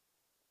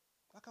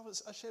 Like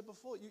I shared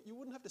before, you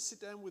wouldn't have to sit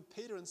down with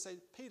Peter and say,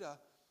 Peter,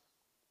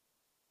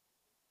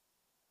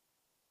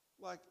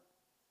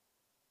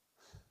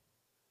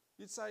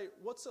 you'd say,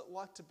 what's it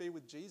like to be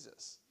with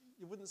Jesus?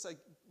 You wouldn't say,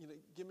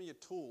 give me a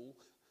tool.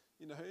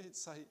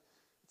 It's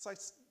like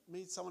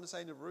someone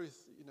saying to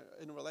Ruth,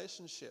 in a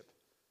relationship,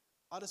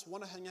 I just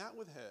want to hang out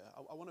with her.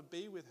 I want to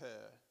be with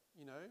her,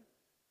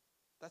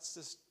 That's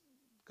just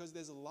because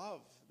there's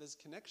love, there's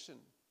connection.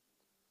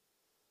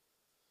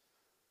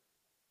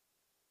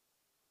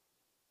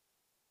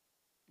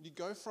 You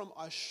go from,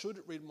 I should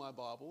read my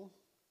Bible,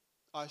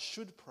 I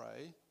should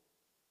pray,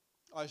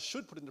 I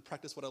should put into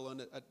practice what I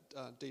learned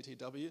at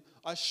DTW,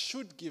 I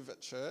should give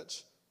at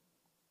church.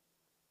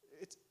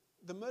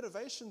 The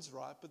motivation's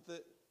right, but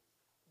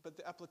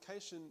the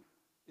application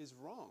is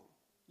wrong.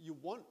 You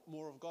want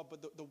more of God,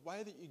 but the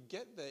way that you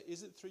get there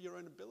isn't through your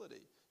own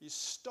ability. You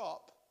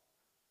stop.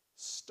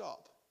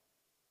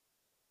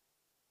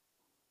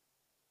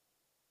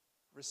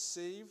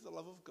 Receive the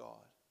love of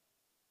God.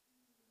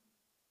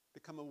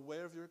 Become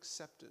aware of your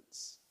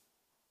acceptance.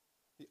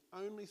 The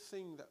only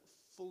thing that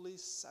fully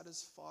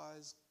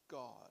satisfies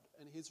God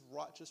and his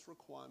righteous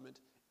requirement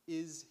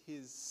is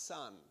his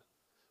Son.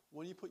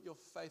 When you put your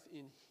faith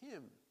in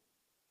him,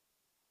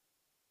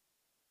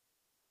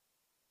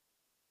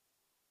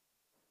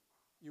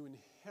 you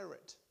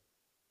inherit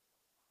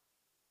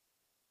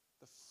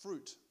the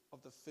fruit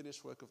of the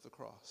finished work of the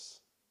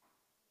cross.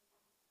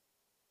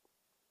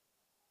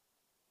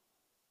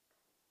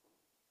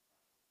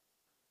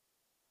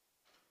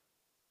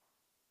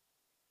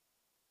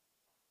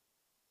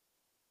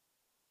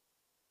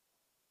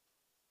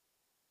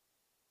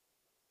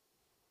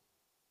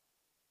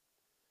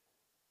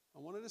 I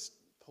want to just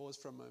pause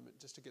for a moment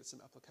just to get some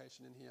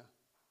application in here.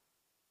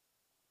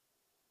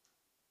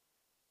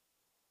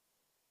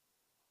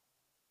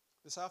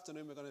 This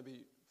afternoon we're going to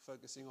be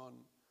focusing on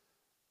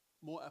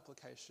more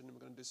application and we're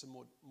going to do some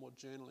more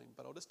journaling,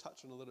 but I'll just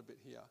touch on a little bit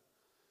here.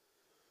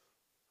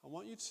 I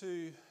want you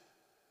to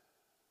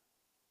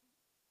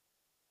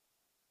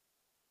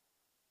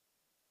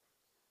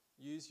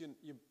use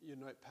your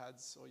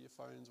notepads or your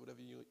phones,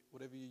 whatever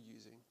you're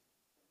using.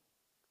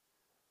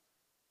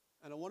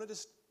 And I want to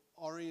just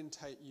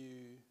orientate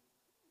you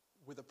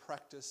with a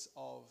practice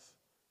of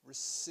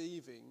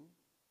receiving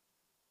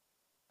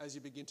as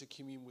you begin to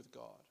commune with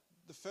God.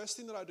 The first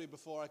thing that I do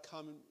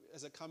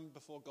as I come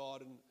before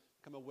God and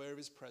become aware of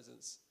His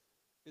presence,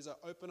 is I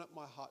open up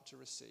my heart to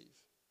receive.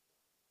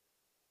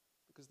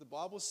 Because the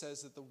Bible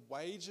says that the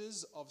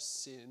wages of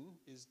sin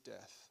is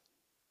death,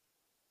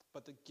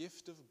 but the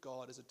gift of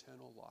God is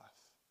eternal life.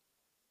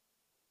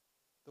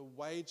 The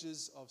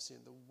wages of sin,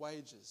 the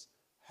wages.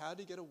 How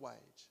do you get a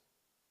wage?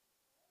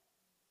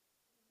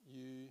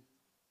 You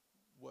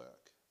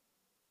work.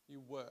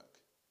 You work.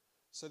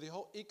 So the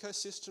whole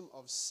ecosystem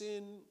of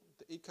sin,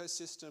 the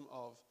ecosystem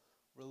of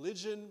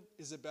religion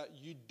is about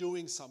you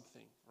doing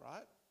something,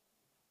 right?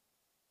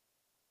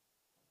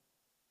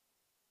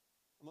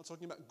 I'm not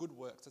talking about good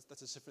works.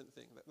 That's a different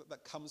thing.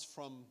 That comes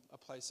from a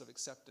place of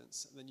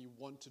acceptance, and then you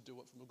want to do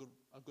it from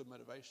a good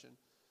motivation.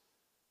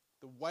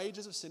 The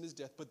wages of sin is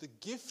death, but the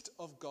gift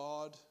of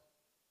God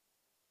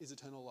is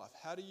eternal life.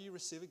 How do you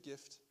receive a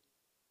gift?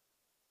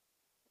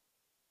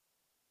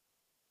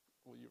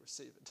 Well, you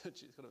receive it, don't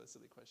you? It's kind of a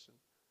silly question.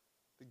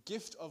 The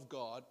gift of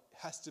God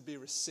has to be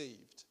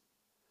received.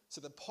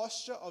 So the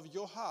posture of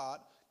your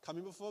heart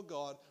coming before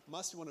God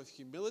must be one of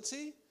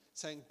humility,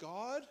 saying,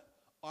 God,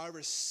 I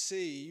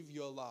receive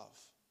your love.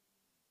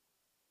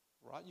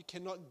 Right? You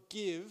cannot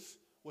give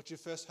what you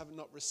first have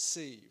not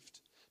received.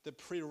 The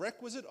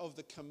prerequisite of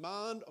the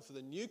command of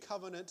the new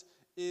covenant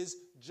is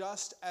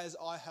just as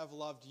I have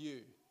loved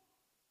you.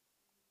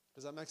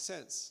 Does that make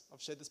sense?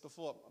 I've shared this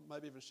before.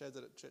 Maybe even shared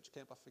it at church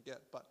camp, I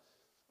forget. But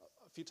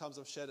a few times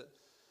I've shared it.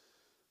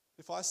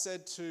 If I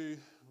said to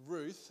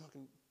Ruth, I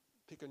can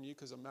pick on you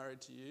because I'm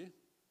married to you.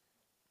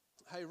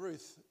 Hey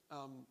Ruth,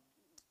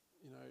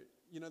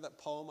 you know that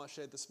poem I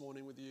shared this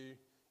morning with you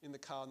in the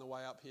car on the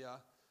way up here?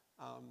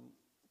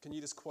 Can you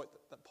just quote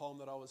that poem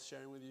that I was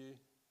sharing with you,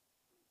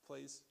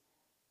 please?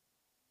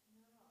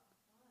 No,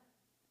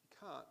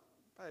 I can't.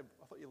 You can't? Babe,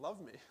 I thought you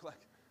loved me.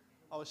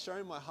 I was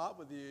sharing my heart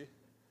with you,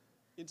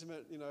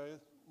 intimate,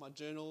 my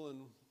journal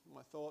and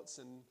my thoughts,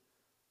 and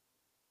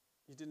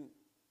you didn't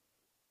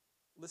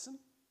listen?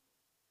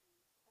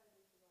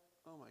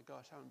 Oh my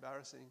gosh, how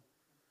embarrassing.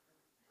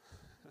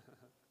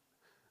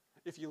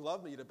 If you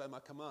love me, you'd obey my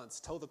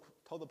commands. Tell the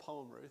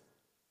poem, Ruth.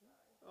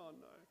 Oh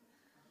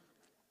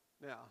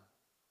no. Now,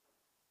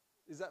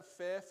 is that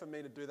fair for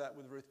me to do that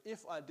with Ruth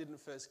if I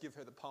didn't first give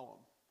her the poem?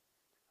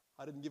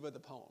 I didn't give her the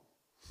poem.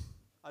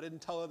 I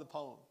didn't tell her the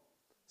poem.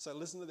 So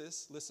listen to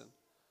this. Listen.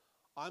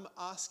 I'm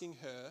asking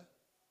her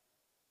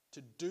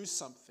to do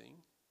something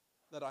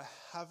that I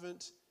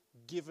haven't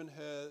given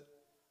her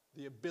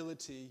the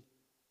ability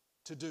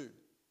to do.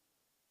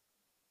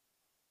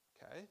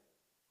 Okay?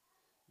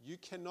 You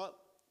cannot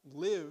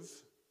live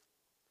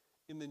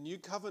in the new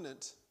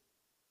covenant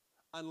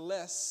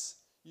unless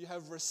you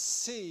have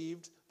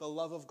received the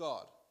love of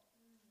God.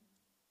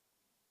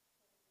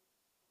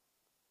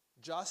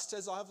 Just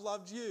as I have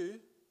loved you,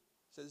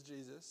 says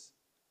Jesus,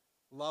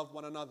 love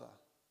one another.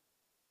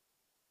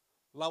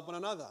 Love one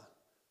another,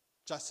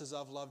 just as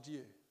I've loved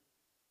you.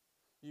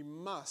 You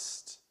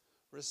must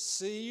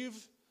receive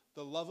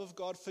the love of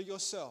God for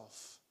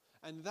yourself,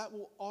 and that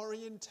will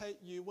orientate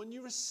you. When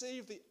you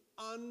receive the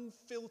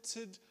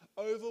unfiltered,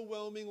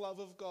 overwhelming love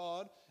of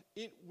God,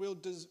 it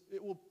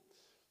will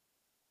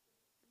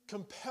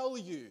compel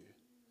you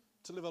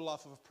to live a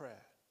life of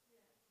prayer.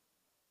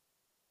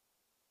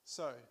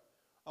 So,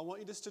 I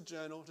want you just to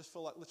journal, just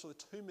for literally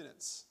 2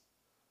 minutes.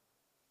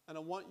 And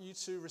I want you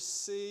to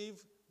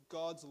receive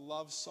God's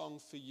love song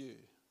for you.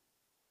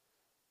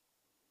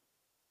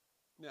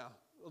 Now,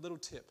 a little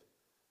tip.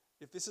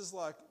 If this is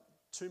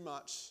too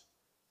much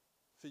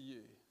for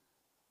you,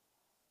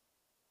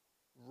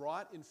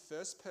 write in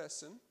first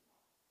person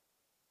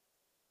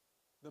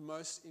the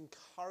most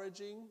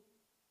encouraging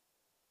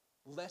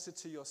letter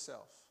to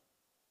yourself.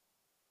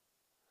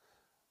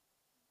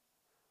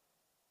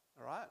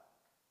 All right?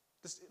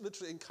 Just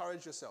literally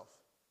encourage yourself.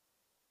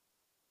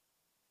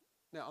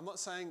 Now, I'm not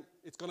saying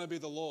it's going to be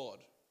the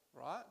Lord,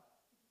 right?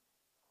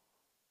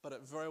 But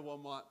it very well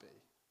might be.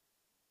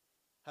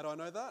 How do I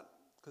know that?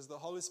 Because the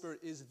Holy Spirit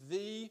is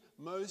the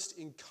most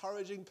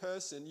encouraging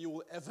person you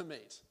will ever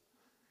meet.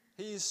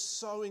 He is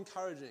so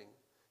encouraging.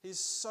 He's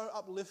so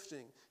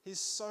uplifting. He's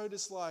so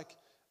just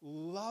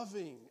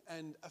loving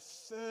and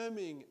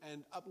affirming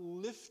and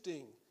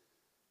uplifting.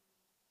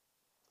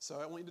 So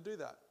I want you to do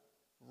that.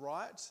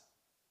 Write.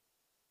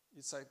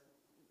 You'd say,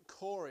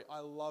 Corey, I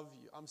love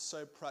you. I'm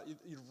so proud.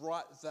 You'd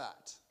write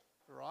that,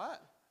 right?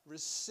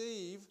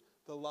 Receive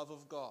the love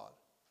of God,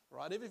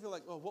 right? Even if you're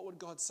what would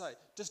God say?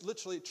 Just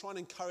literally try and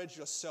encourage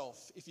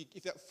yourself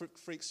if that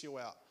freaks you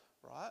out,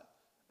 right?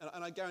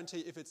 And I guarantee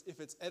if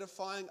it's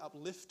edifying,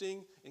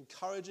 uplifting,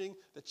 encouraging,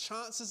 the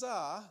chances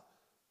are,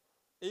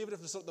 even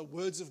if it's not the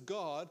words of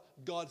God,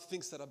 God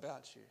thinks that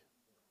about you.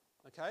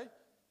 Okay?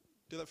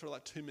 Do that for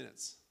 2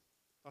 minutes.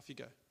 Off you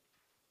go.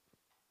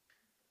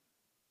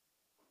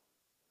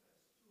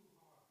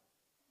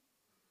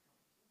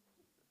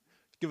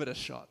 Give it a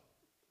shot.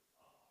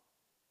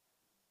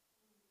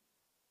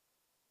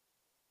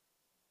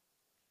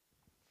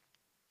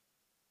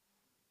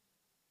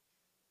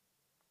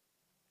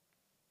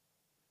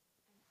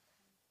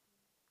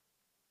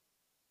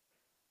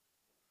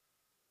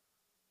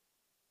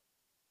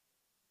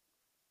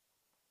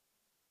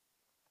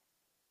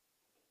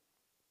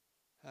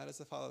 How does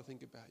the Father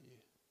think about you?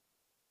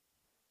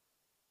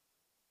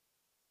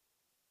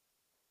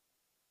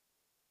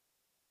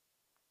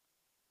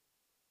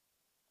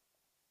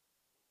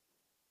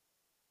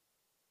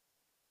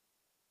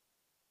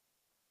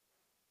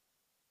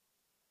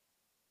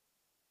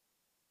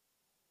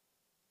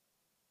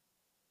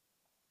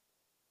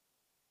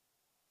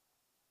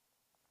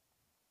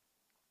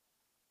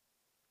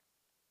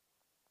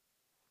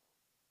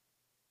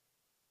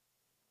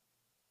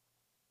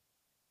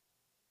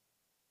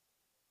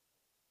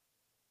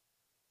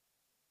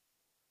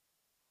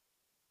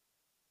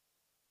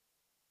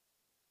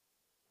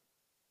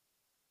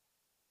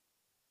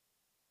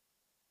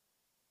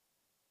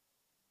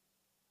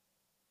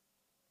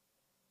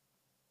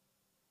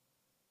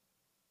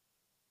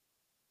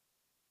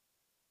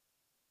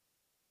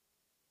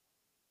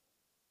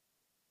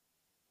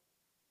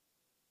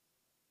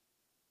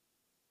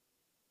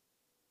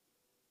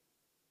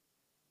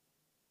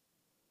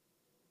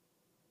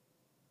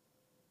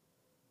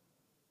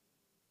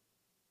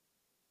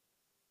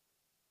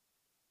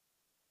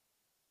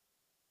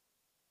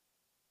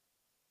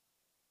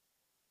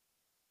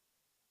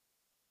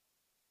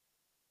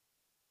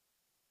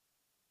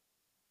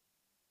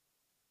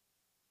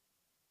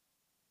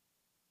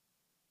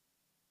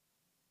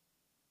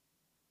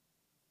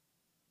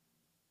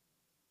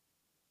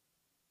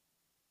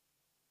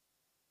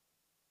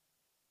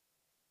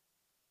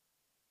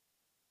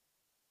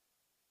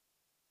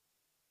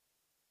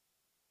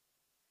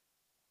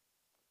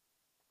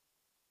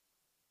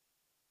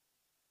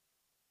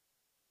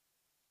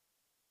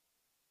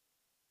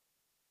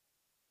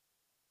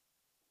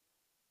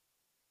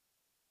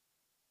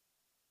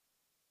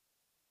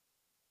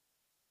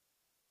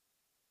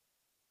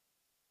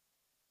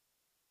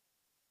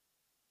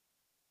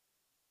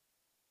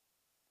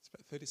 It's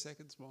about 30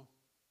 seconds more.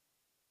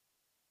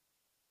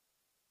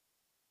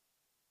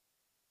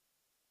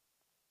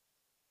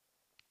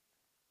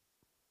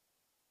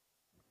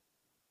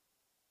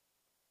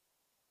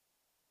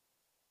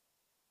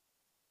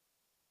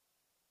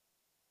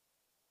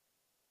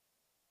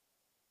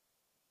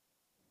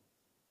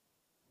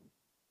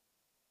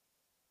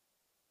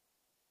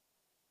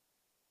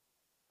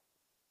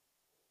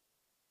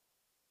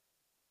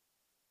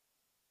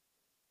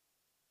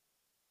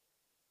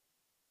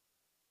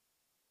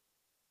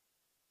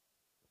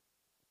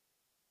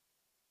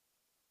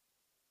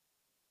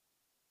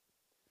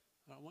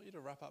 I want you to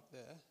wrap up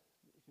there.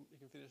 You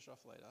can finish off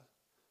later.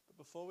 But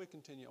before we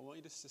continue, I want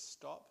you just to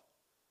stop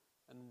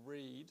and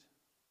read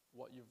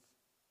what you've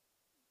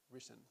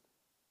written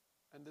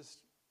and just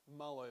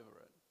mull over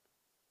it.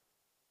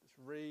 Just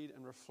read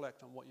and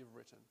reflect on what you've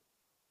written.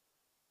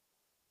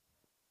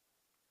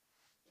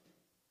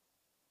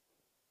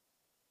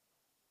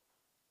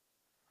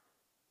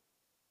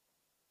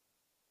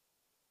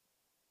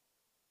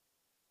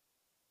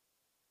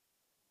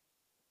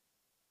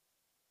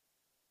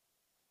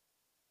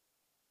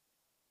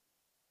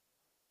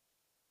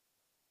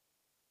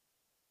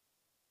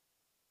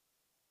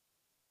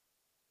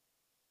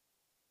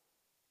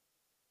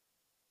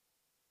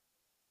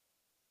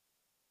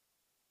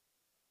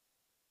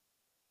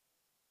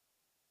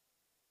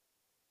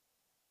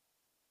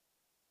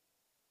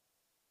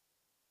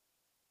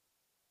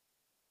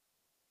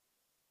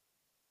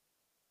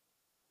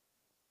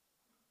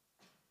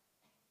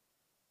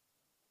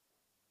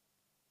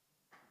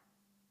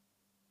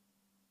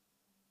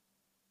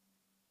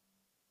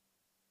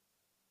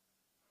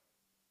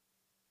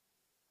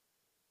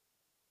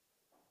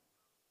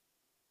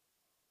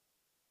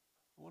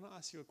 I want to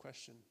ask you a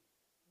question.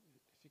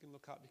 If you can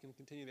look up, you can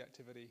continue the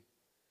activity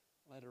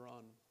later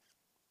on,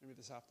 maybe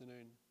this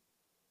afternoon.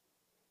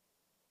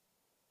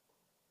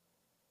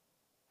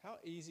 How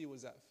easy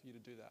was that for you to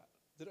do that?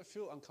 Did it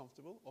feel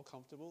uncomfortable or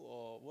comfortable,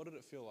 or what did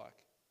it feel like?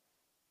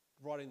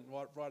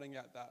 Writing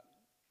out that.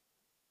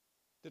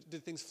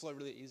 Did things flow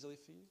really easily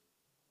for you?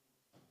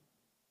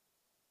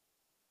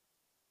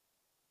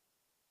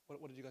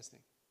 What did you guys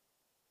think?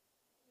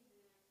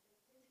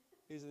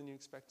 Easier than you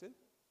expected?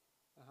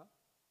 Uh-huh.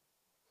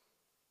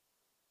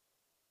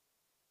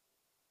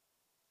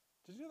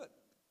 Did you know that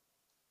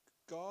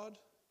God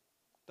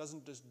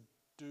doesn't just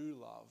do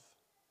love,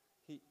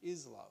 He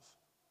is love?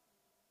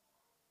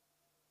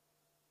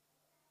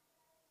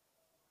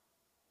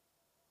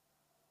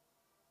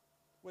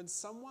 When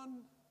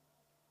someone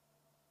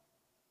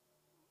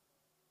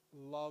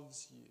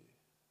loves you,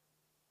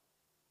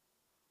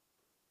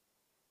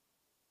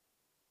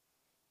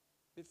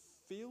 it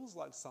feels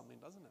like something,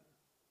 doesn't it?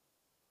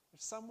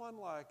 If someone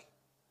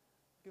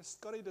if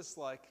Scotty just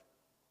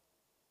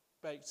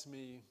baked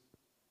me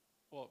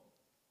or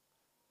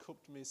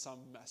cooked me some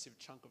massive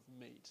chunk of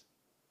meat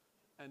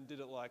and did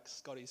it like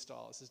Scotty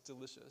style, this is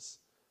delicious,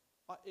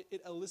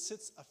 it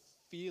elicits a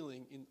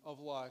feeling of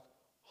like,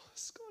 oh,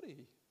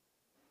 Scotty,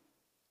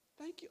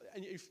 thank you.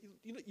 And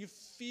you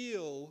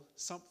feel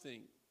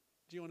something.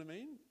 Do you know what I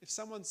mean? If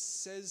someone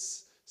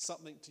says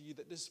something to you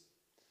that just,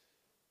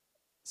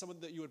 someone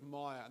that you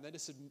admire, and they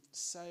just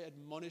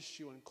admonish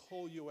you and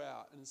call you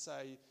out and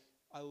say,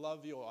 I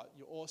love you, or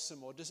you're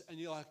awesome, or just, and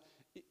you're like,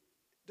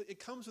 it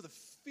comes with a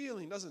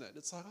feeling, doesn't it?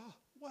 It's like, oh,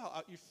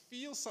 wow, you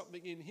feel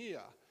something in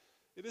here.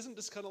 It isn't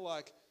just kind of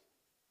like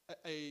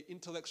a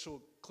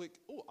intellectual click,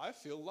 oh, I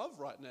feel love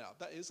right now.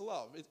 That is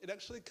love. It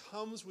actually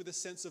comes with a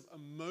sense of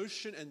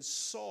emotion and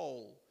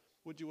soul.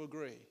 Would you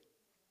agree?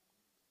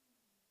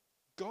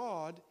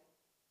 God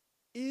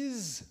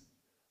is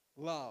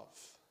love.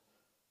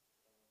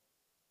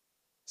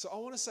 So I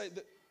want to say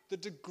that the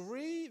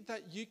degree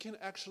that you can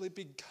actually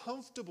be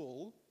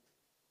comfortable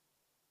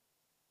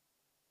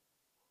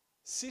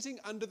sitting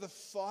under the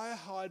fire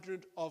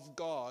hydrant of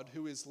God,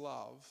 who is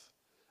love,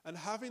 and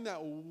having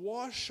that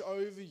wash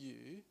over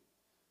you,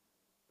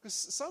 because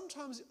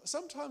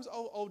sometimes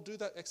I'll do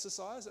that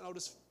exercise and I'll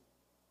just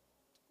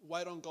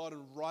wait on God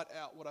and write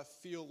out what I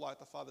feel like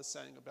the Father's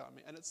saying about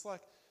me. And it's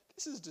like,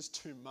 this is just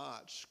too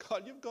much.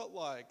 God,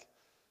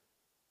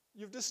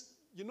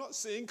 you're not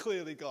seeing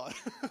clearly, God.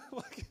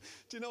 Like,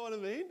 do you know what I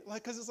mean?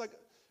 Like, because it's like,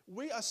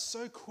 we are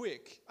so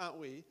quick, aren't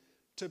we,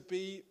 to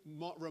be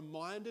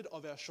reminded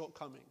of our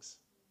shortcomings,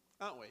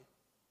 aren't we?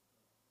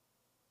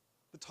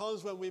 The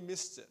times when we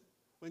missed it.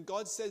 When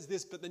God says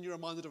this, but then you're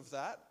reminded of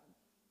that.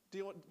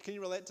 Can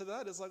you relate to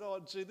that? It's like, oh,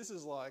 gee, this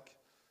is like,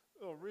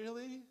 oh,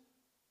 really?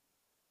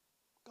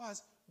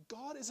 Guys,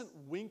 God isn't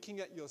winking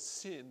at your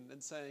sin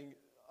and saying,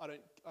 I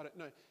don't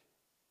know.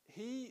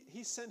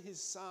 He sent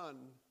his son,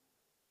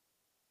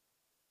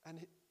 and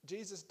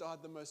Jesus died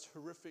the most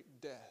horrific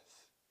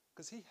death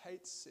because he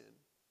hates sin.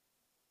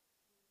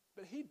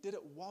 But he did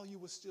it while you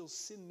were still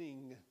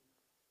sinning.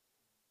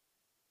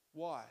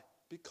 Why?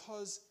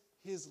 Because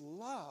his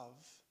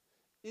love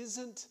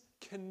isn't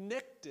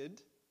connected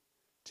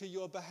to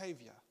your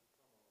behavior.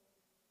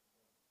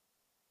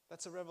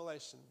 That's a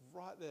revelation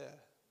right there.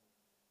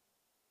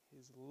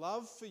 His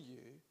love for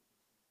you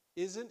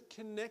isn't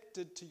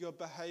connected to your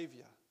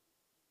behavior.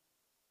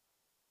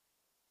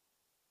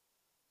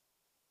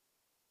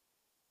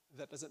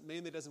 That doesn't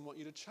mean that he doesn't want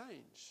you to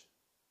change.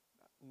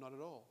 Not at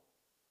all.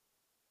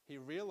 He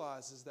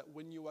realizes that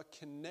when you are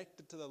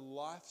connected to the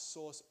life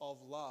source of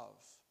love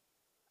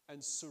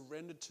and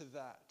surrendered to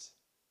that,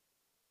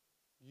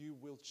 you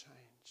will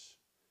change.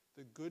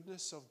 The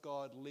goodness of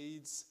God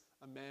leads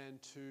a man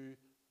to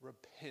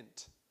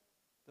repent,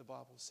 the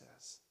Bible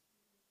says.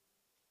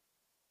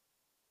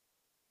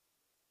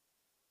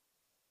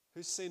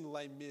 Who's seen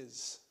Les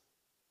Mis?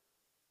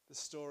 The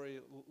story,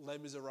 Les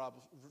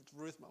Miserables,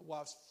 Ruth, my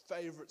wife's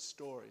favorite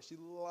story. She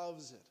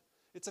loves it.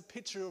 It's a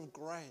picture of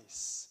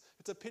grace.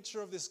 It's a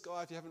picture of this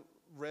guy. If you haven't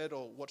read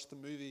or watched the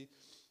movie,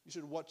 you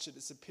should watch it.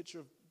 It's a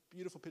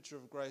beautiful picture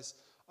of grace.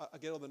 I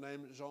get all the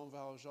names, Jean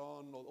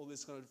Valjean, all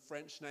these kind of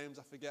French names,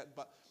 I forget.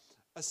 But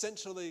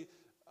essentially,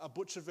 a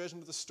butcher version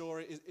of the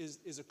story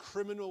is a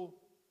criminal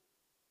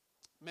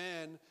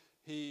man.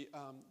 He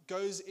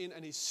goes in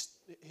and he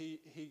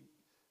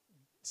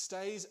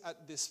stays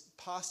at this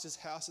pastor's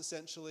house,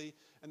 essentially,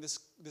 and this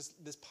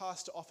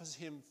pastor offers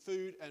him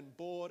food and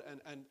board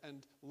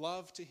and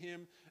love to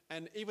him.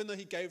 And even though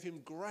he gave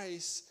him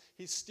grace,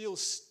 he's still,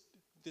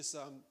 this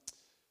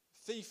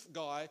thief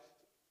guy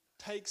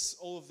takes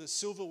all of the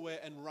silverware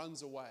and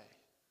runs away,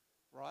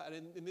 right?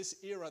 And in this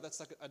era, that's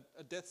like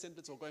a death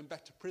sentence or going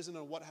back to prison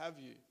or what have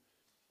you.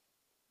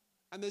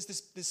 And there's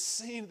this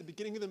scene at the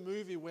beginning of the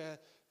movie where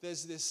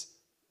there's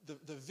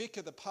the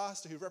vicar, the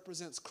pastor who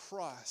represents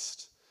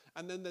Christ.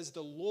 And then there's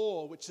the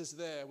law, which is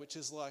there, which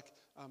is like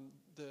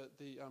the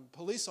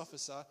police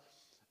officer.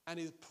 And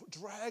he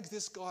drags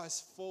this guy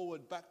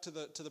forward back to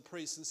the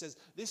priest and says,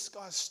 this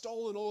guy's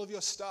stolen all of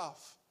your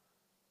stuff.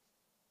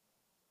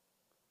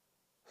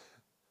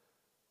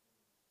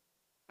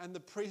 And the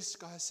priest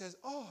guy says,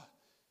 oh,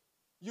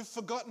 you've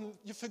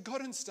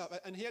forgotten stuff.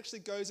 And he actually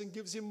goes and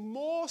gives him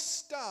more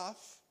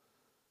stuff,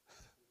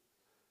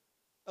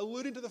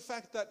 alluding to the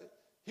fact that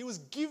he was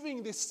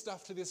giving this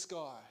stuff to this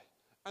guy.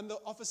 And the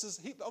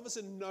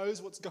officer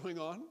knows what's going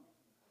on,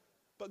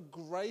 but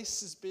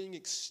grace is being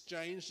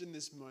exchanged in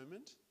this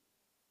moment.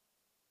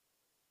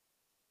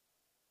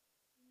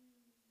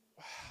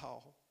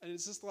 Wow. And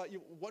it's just like,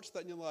 you watch that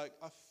and you're like,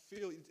 I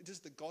feel,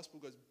 just the gospel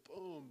goes,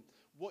 boom.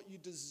 What you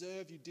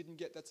deserve, you didn't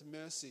get, that's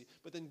mercy.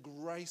 But then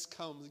grace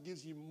comes and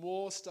gives you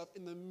more stuff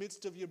in the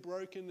midst of your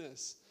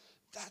brokenness.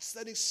 That's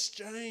that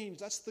exchange.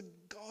 That's the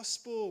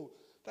gospel.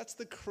 That's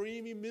the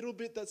creamy middle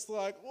bit that's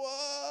like, whoa.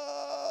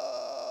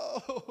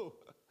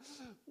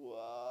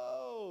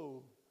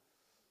 Whoa.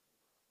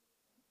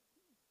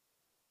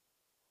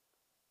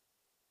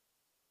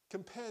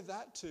 Compare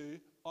that to,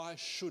 I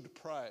should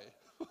pray.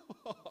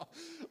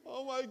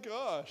 Oh my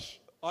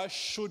gosh, I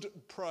should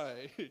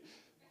pray.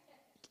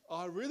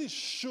 I really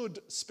should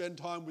spend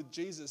time with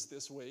Jesus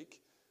this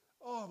week.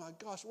 Oh my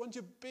gosh, once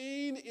you've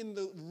been in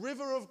the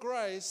river of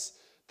grace,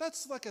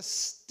 that's like a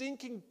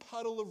stinking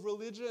puddle of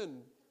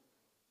religion.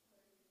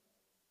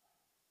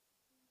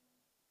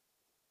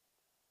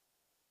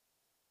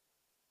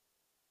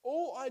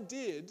 all I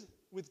did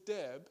with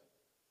Deb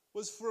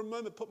was for a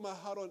moment put my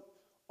heart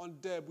on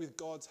Deb with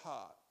God's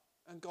heart.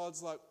 And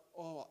God's like,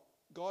 oh,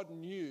 God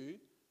knew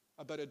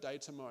about her day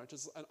tomorrow.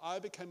 And I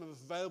became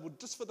available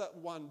just for that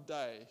one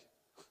day.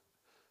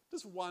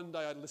 Just one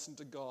day I listened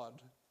to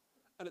God.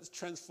 And it's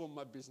transformed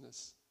my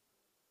business.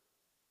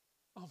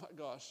 Oh my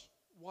gosh,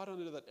 why don't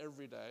I do that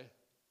every day?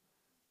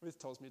 Ruth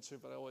tells me to,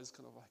 but I always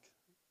kind of like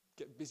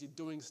get busy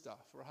doing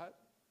stuff, right?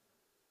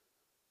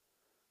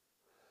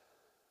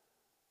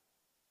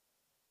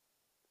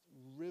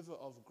 River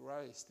of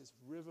grace, this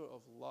river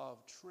of love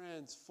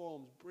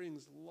transforms,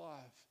 brings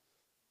life.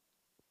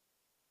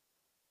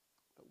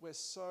 But we're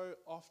so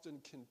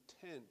often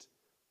content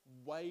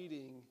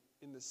wading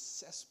in the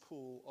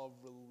cesspool of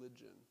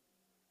religion,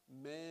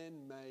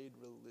 man-made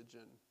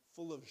religion,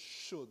 full of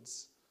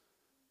shoulds,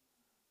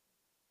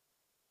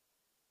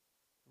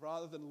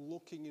 rather than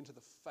looking into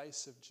the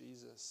face of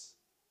Jesus,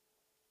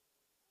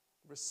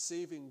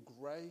 receiving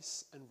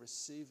grace and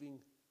receiving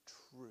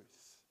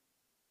truth.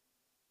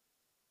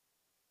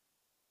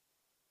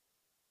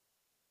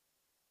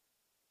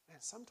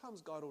 And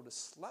sometimes God will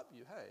just slap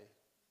you, hey.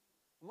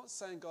 I'm not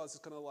saying God's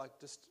just going to like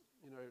just,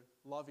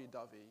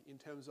 lovey-dovey in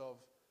terms of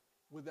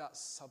without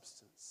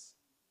substance.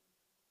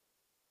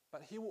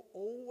 But he will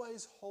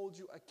always hold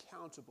you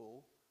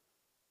accountable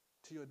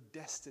to your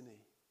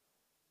destiny.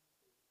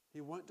 He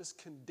won't just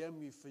condemn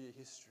you for your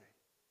history.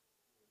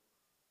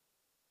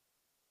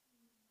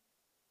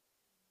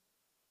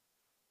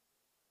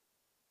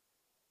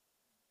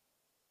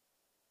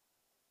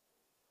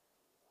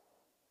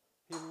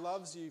 He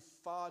loves you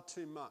far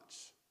too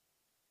much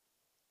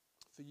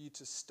for you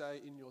to stay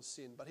in your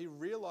sin. But he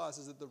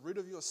realizes that the root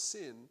of your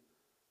sin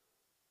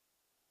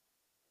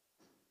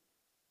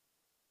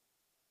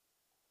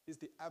is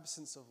the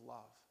absence of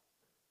love.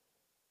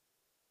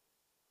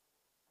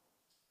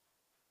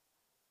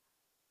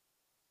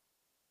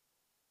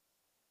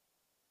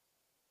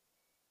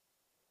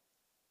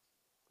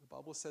 The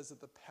Bible says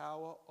that the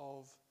power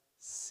of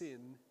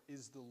sin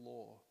is the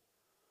law.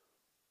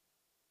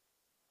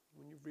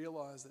 When you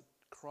realize that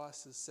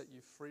Christ has set you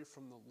free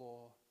from the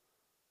law,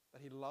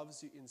 that he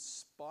loves you in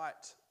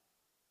spite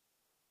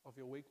of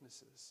your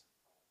weaknesses,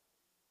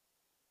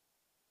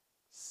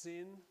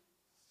 sin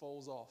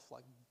falls off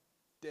like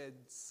dead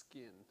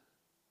skin.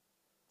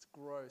 It's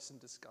gross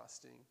and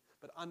disgusting.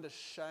 But under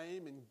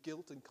shame and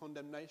guilt and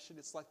condemnation,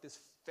 it's like this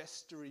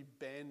festery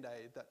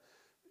band-aid that,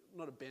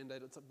 not a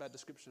band-aid, it's a bad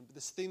description, but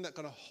this thing that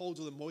kind of holds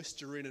all the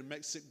moisture in and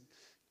makes it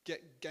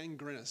get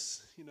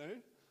gangrenous,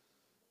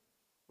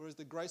 Whereas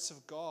the grace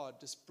of God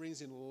just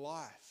brings in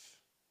life,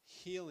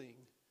 healing,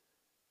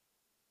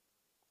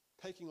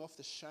 taking off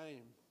the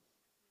shame.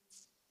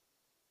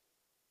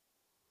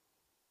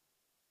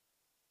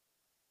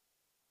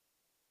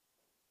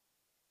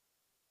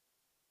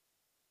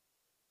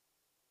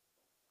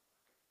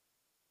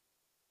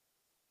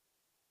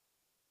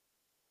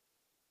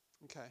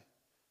 Okay,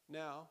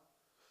 now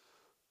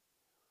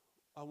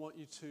I want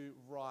you to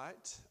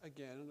write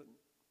again,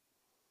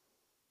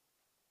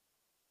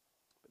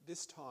 but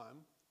this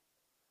time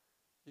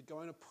you're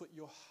going to put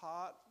your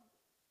heart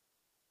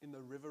in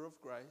the river of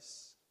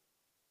grace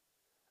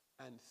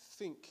and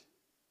think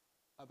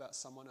about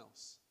someone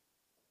else.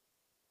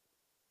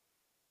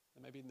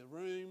 They may be in the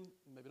room,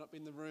 maybe not be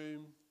in the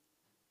room.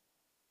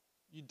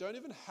 You don't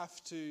even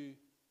have to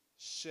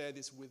share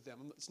this with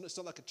them. It's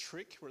not like a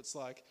trick where it's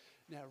like,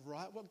 now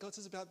write what God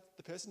says about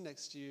the person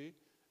next to you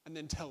and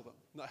then tell them.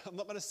 No, I'm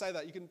not going to say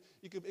that.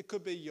 It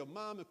could be your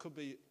mum,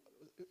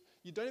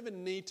 you don't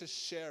even need to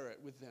share it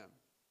with them.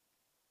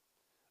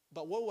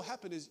 But what will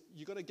happen is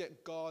you're going to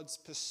get God's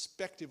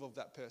perspective of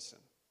that person.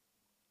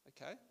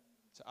 Okay?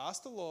 So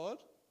ask the Lord,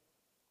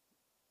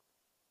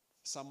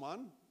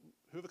 someone,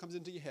 whoever comes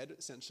into your head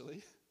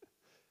essentially,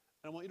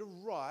 and I want you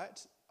to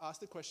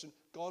ask the question,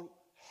 God,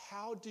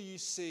 how do you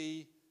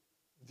see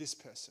this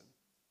person?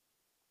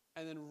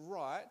 And then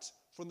write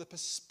from the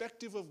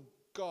perspective of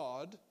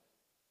God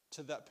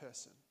to that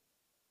person.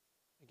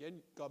 Again,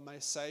 God may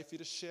say for you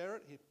to share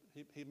it.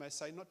 He may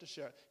say not to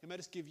share it. He may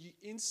just give you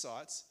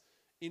insights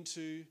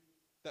into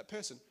that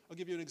person. I'll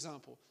give you an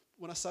example.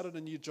 When I started a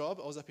new job,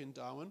 I was up in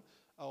Darwin.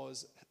 I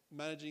was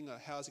managing a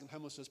housing and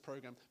homelessness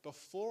program.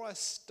 Before I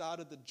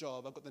started the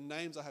job, I got the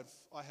names. I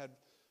had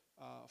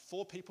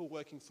 4 people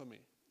working for me.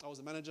 I was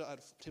a manager. I had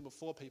a team of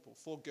 4 people,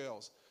 4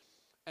 girls.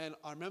 And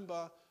I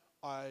remember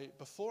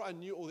before I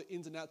knew all the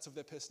ins and outs of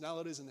their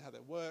personalities and how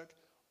they work,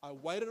 I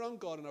waited on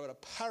God and I wrote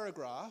a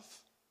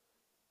paragraph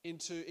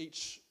into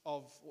each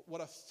of what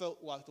I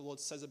felt like the Lord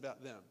says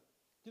about them.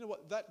 You know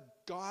what? That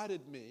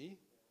guided me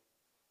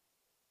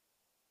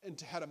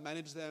into how to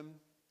manage them,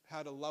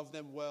 how to love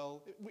them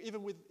well.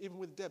 Even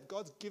with Deb,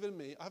 God's given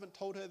me, I haven't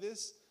told her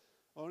this,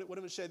 I won't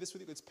even share this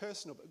with you, it's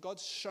personal, but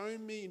God's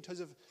shown me in terms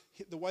of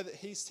the way that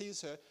he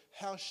sees her,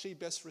 how she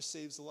best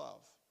receives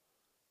love.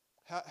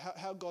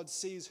 How God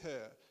sees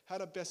her, how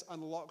to best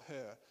unlock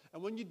her.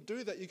 And when you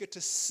do that, you get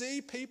to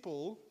see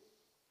people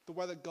the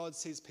way that God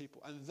sees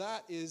people. And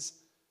that is,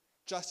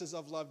 just as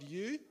I've loved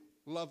you,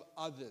 love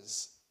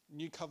others.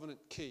 New covenant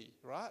key,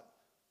 right?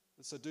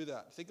 So do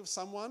that. Think of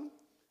someone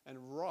and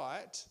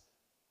write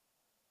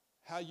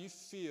how you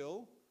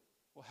feel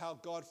or how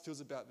God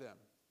feels about them.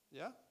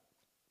 Yeah?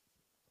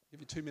 Give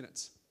you 2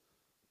 minutes.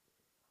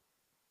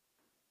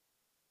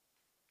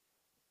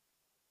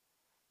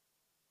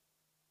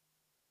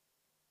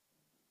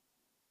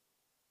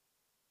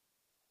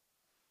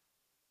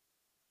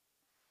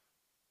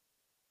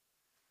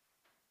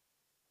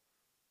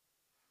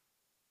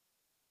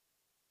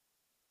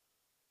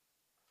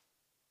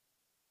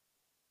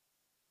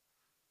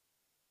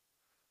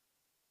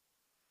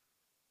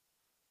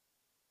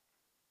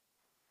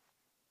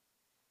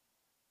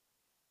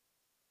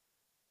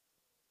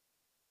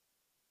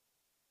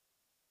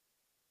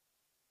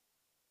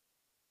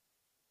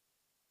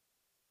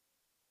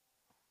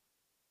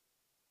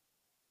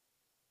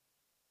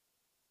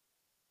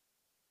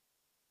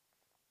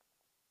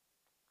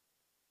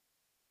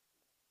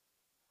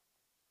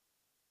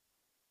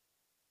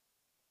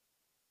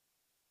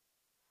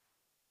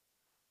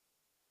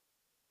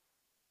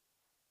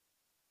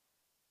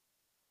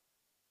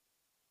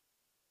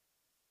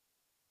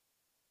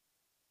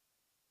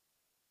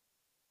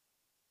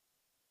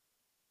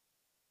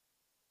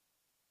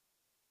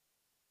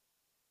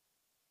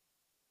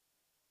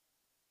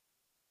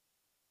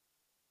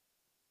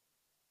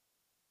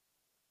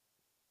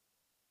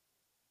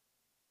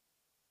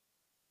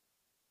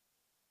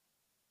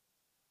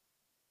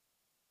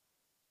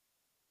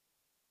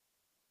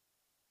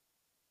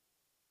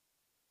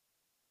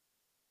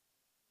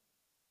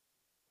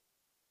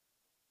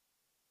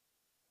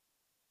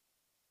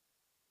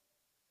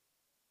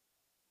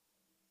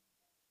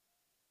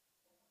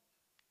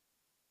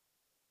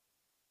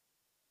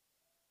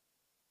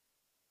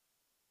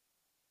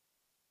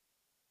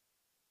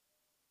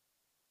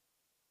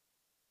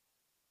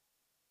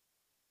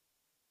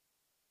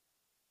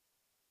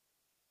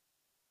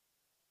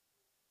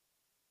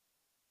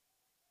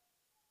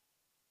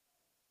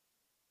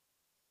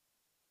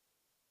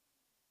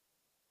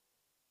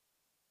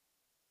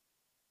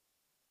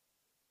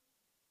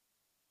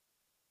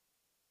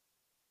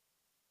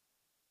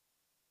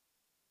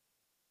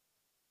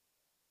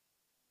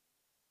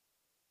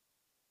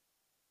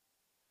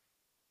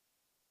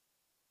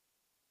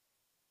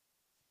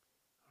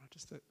 All right,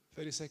 just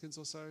 30 seconds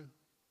or so.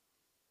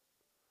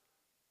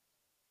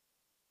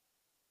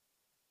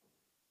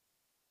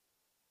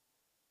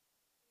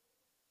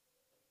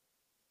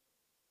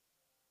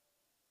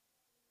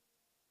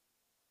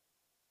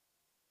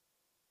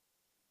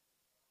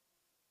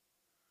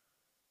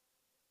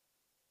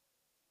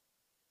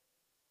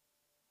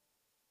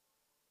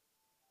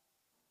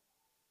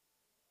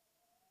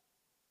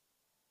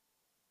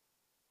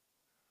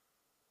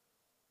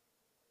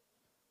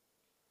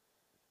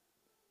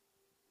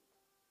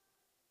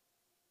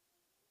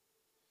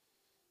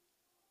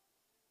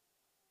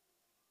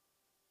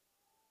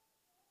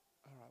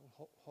 All right,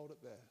 well, hold it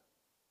there.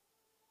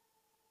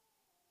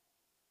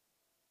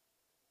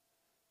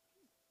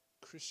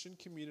 Christian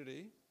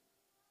community,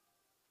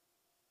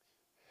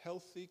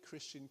 healthy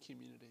Christian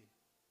community,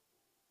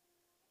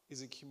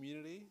 is a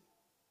community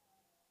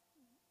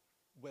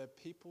where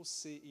people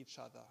see each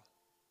other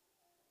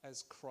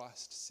as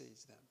Christ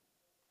sees them.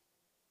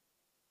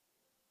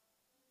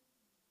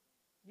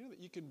 You know that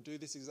you can do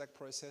this exact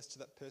process to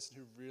that person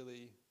who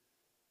really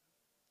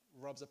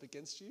rubs up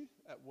against you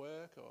at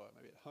work or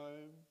maybe at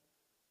home,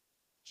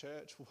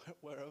 church,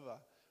 wherever.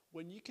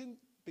 When you can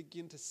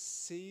begin to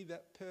see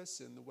that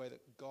person the way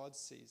that God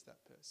sees that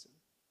person,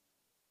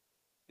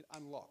 it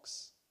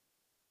unlocks.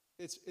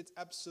 It's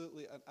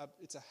absolutely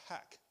it's a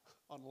hack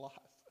on life.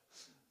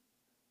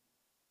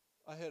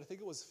 I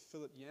think it was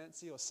Philip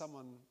Yancey or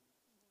someone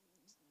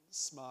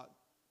smart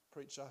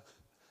preacher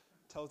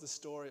tells the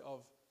story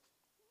of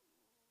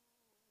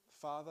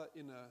father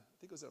in I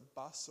think it was a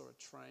bus or a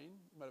train.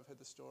 You might have heard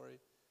the story.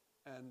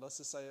 And let's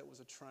just say it was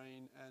a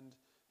train, and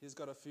he's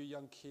got a few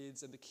young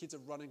kids, and the kids are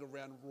running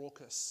around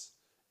raucous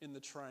in the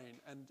train.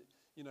 And,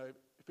 you know,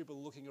 people are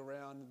looking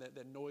around, and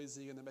they're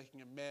noisy, and they're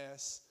making a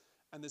mess.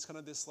 And there's kind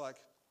of this, like,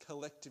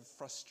 collective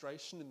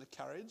frustration in the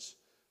carriage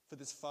for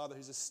this father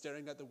who's just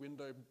staring out the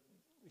window,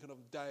 kind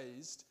of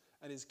dazed,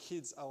 and his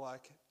kids are,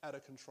 like, out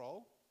of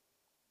control.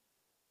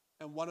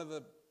 And one of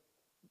the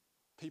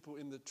people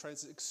in the train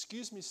says,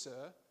 "Excuse me,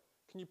 sir,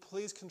 can you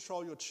please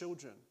control your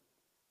children?"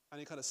 And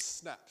he kind of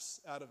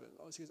snaps out of it.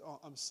 He goes,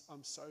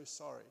 I'm so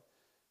sorry.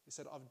 He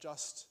said, "I've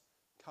just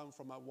come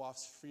from my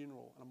wife's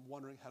funeral, and I'm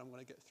wondering how I'm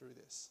going to get through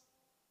this."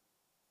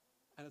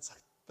 And it's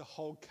like the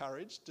whole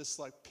carriage just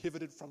like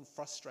pivoted from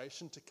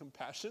frustration to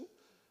compassion.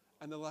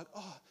 And they're like,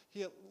 "Oh,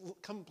 here,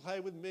 come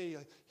play with me.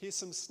 Here's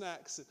some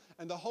snacks."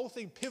 And the whole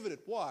thing pivoted.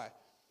 Why?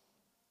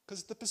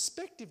 Because the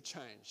perspective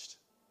changed.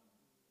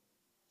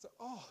 So,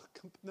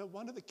 no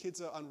wonder the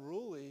kids are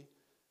unruly,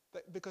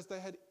 because they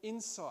had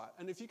insight.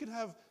 And if you can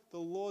have the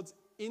Lord's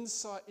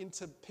insight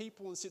into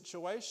people and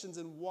situations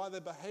and why they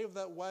behave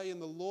that way, and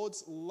the Lord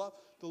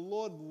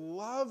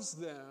loves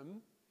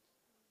them,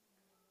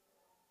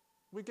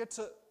 we get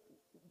to,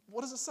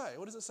 what does it say?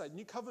 What does it say?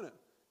 New covenant.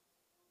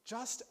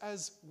 Just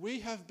as we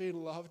have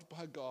been loved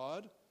by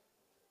God,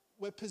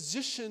 we're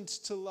positioned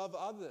to love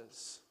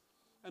others.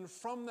 And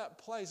from that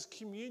place,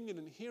 communion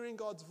and hearing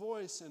God's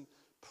voice and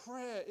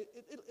prayer,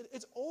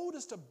 it's all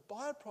just a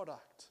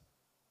byproduct.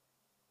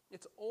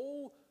 It's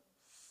all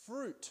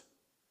fruit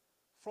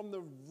from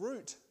the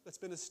root that's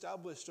been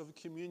established of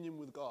communion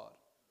with God.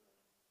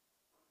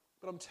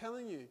 But I'm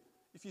telling you,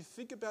 if you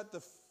think about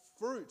the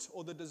fruit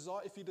or the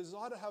desire, if you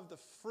desire to have the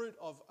fruit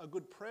of a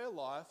good prayer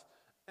life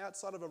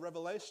outside of a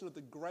revelation of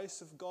the grace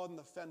of God and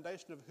the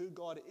foundation of who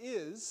God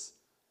is,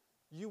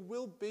 you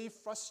will be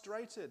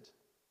frustrated.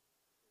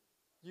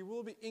 You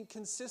will be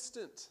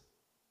inconsistent.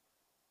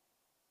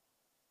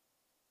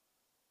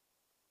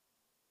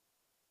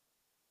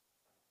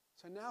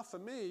 So now for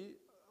me,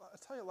 I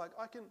tell you, like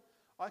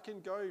I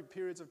can go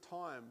periods of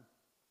time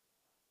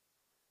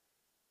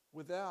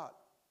without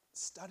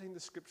studying the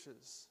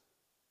scriptures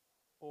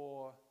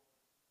or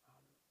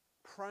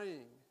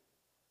praying.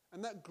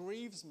 And that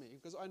grieves me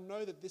because I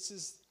know that this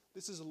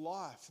is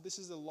life. This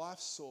is a life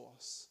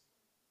source.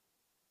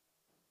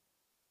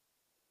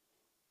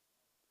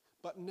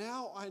 But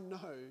now I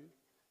know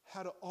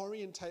how to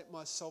orientate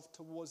myself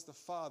towards the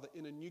Father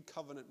in a new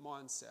covenant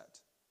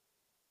mindset.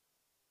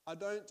 I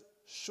don't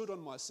should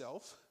on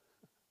myself.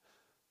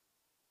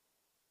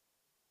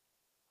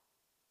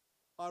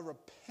 I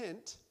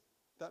repent.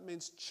 That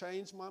means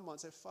change my mind.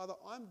 Say, Father,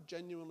 I'm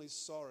genuinely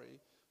sorry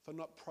for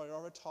not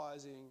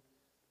prioritizing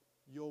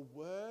your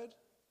word,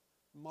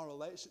 my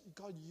relation.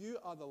 God, you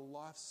are the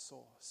life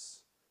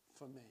source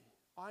for me.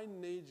 I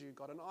need you,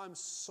 God, and I'm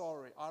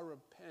sorry. I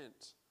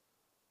repent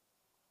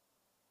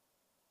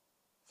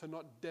for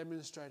not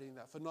demonstrating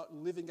that, for not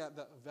living out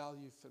that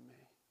value for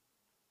me.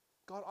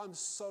 God, I'm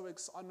so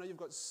excited. I know you've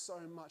got so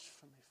much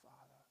for me,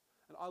 Father,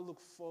 and I look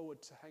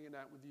forward to hanging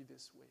out with you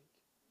this week.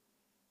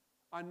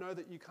 I know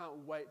that you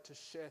can't wait to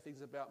share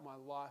things about my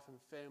life and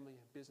family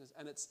and business,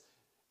 and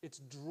it's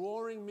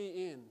drawing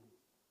me in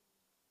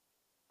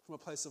from a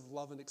place of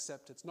love and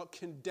acceptance, not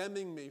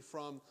condemning me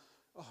from,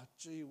 oh,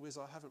 gee whiz,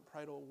 I haven't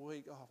prayed all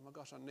week. Oh, my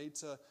gosh, I need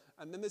to.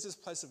 And then there's this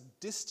place of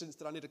distance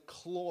that I need to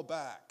claw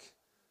back,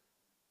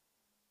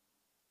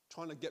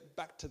 trying to get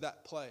back to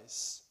that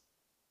place.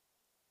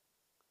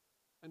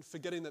 And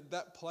forgetting that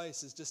that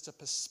place is just a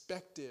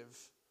perspective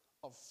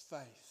of faith.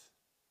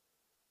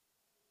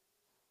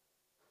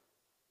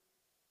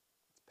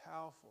 It's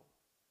powerful.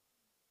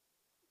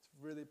 It's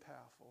really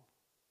powerful.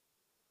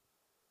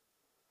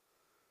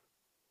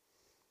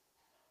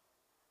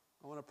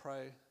 I want to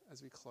pray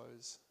as we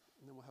close,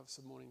 and then we'll have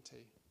some morning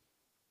tea.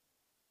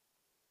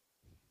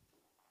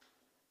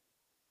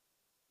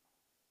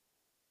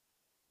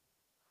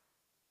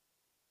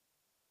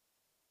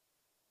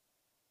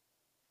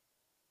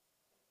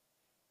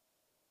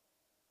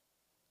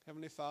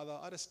 Heavenly Father,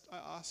 I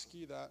ask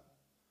you that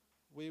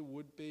we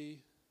would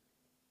be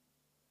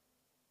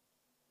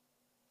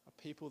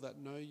a people that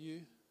know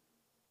you.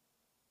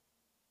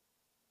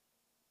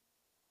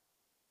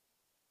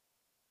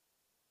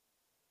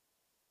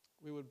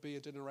 We would be a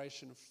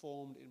generation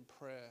formed in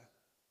prayer,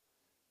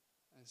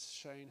 as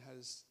Shane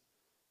has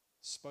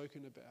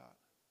spoken about.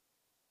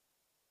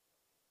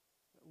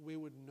 That we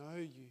would know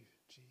you,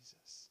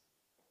 Jesus.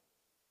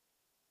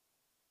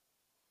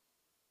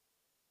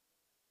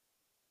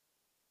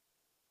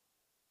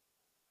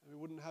 And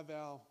we wouldn't have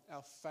our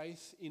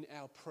faith in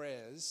our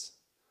prayers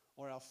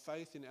or our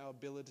faith in our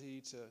ability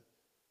to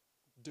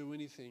do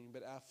anything,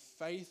 but our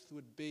faith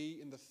would be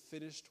in the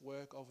finished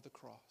work of the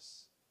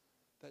cross.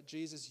 That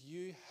Jesus,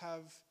 you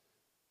have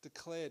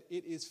declared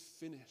it is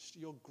finished.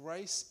 Your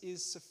grace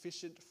is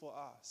sufficient for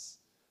us.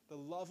 The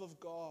love of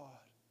God.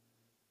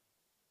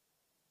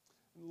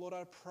 And Lord,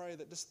 I pray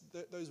that just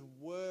those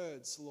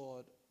words,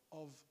 Lord,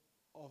 of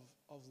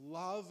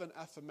love and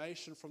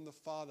affirmation from the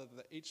Father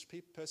that each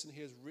person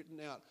here has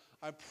written out,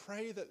 I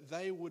pray that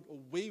they would, or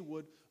we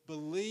would,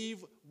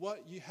 believe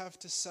what you have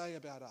to say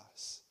about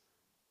us.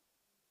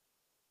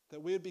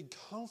 That we would be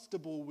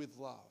comfortable with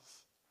love.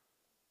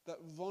 That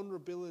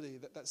vulnerability,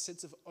 that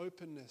sense of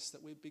openness,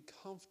 that we'd be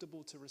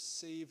comfortable to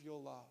receive your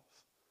love,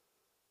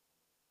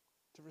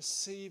 to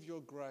receive your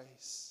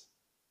grace,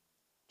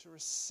 to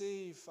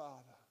receive,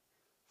 Father,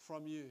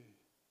 from you,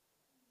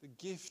 the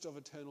gift of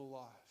eternal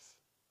life.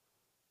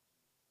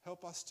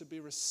 Help us to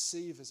be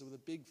receivers with a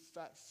big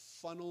fat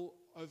funnel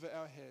over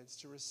our heads,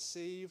 to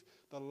receive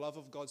the love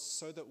of God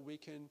so that we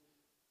can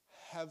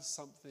have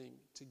something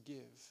to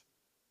give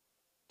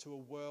to a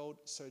world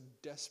so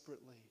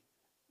desperately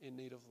in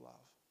need of love.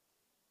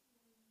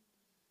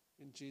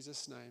 In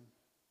Jesus' name,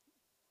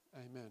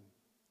 amen.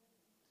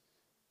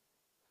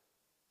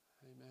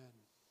 Amen.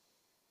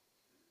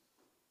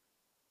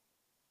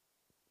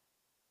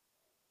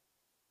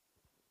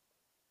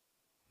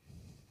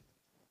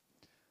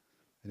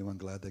 Anyone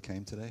glad they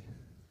came today?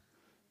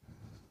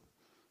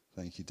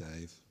 Thank you,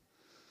 Dave.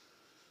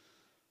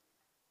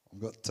 I've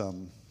got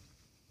some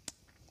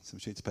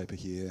sheets of paper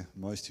here.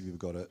 Most of you have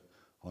got it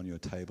on your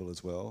table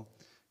as well.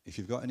 If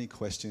you've got any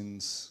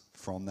questions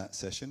from that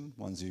session,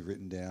 ones you've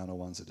written down or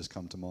ones that just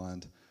come to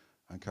mind,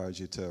 I encourage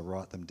you to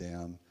write them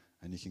down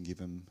and you can give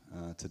them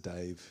to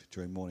Dave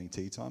during morning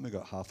tea time. We've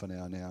got half an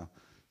hour now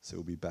So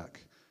we'll be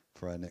back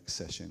for our next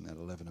session at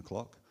 11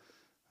 o'clock.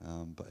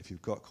 But if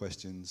you've got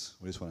questions,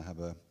 we just want to have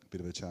a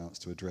bit of a chance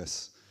to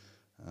address,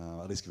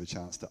 at least give a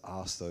chance to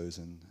ask those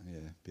and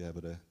be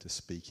able to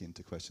speak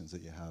into questions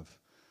that you have.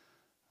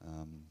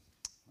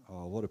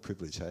 Oh, what a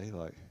privilege, hey?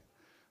 Like,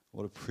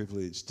 what a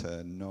privilege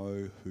to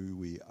know who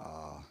we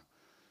are.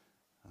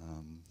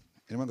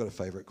 Anyone got a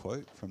favourite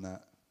quote from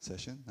that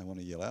session they want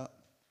to yell out?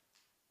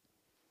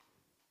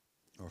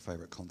 Or a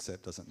favourite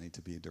concept? Doesn't need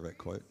to be a direct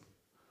quote.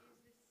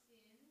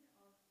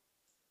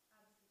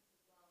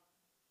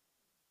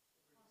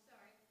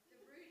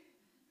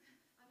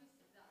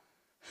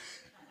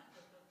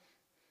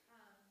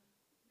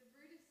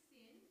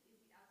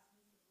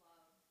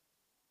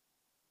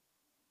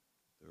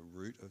 The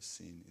root of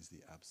sin is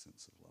the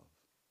absence of love.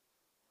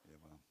 Yeah,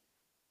 wow.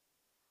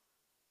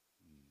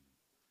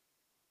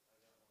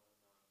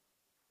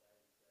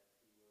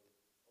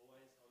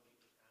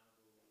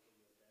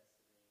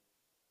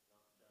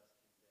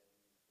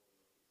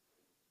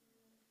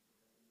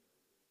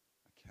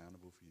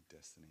 Accountable for your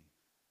destiny.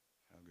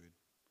 How good.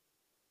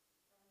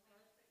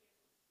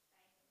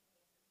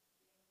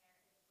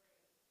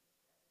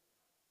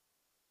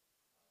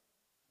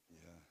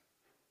 Yeah.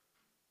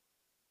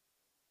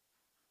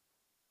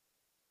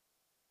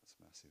 That's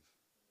massive.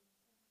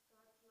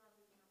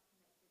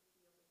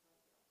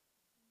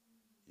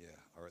 Yeah,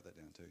 I wrote that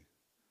down too.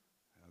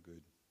 How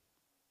good.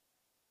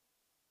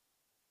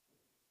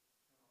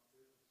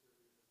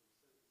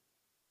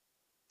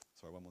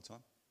 Sorry, one more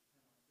time.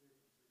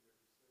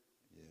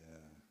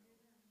 Yeah.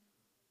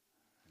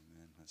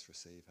 Amen. Let's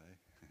receive, hey?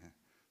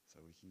 So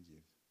we can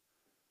give.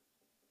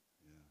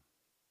 Yeah.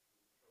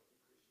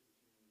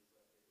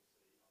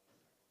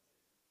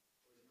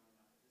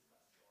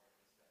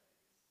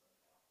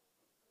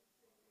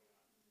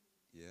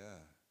 Yeah.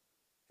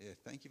 Yeah,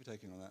 thank you for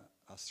taking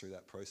us through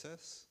that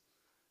process.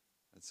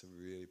 It's a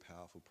really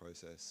powerful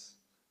process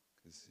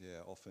because,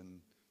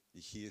 often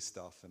you hear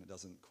stuff and it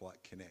doesn't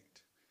quite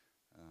connect,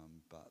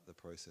 but the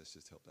process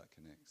just helped that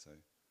connect, so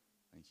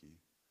thank you.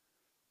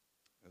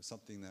 It was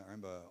something that I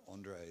remember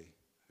Andre,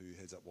 who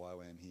heads up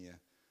YWAM here,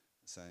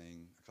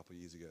 saying a couple of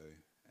years ago,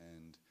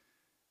 and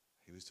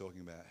he was talking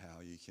about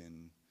how you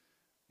can,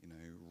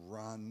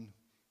 run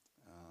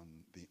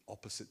the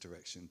opposite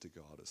direction to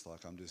God. It's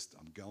like I'm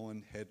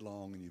going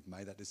headlong, and you've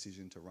made that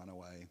decision to run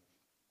away.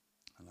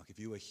 And like if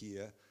you were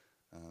here,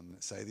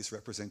 say this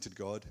represented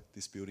God,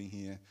 this building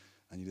here,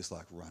 and you're just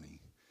like running.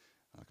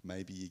 Like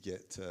maybe you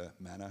get to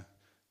Manna,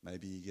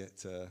 maybe you get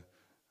to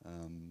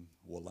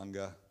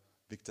Wollonga,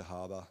 Victor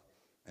Harbour,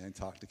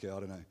 Antarctica, I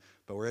don't know.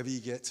 But wherever you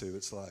get to,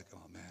 it's like,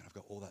 oh man, I've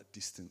got all that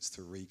distance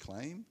to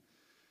reclaim.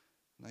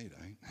 No, you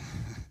don't.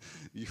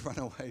 You run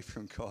away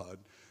from God.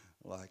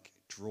 Like,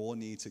 draw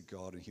near to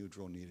God and he'll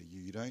draw near to you.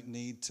 You don't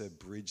need to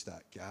bridge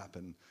that gap.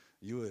 And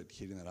you were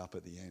hitting that up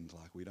at the end.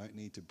 Like, we don't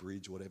need to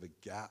bridge whatever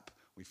gap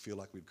we feel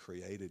like we've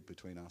created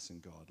between us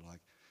and God.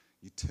 Like,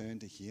 you turn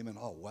to him and,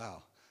 oh,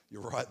 wow,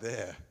 you're right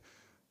there.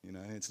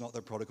 It's not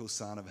the prodigal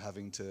son of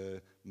having to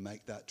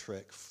make that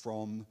trek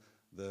from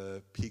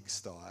the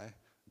pigsty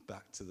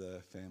back to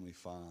the family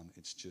farm.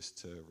 It's just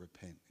to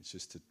repent. It's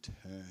just to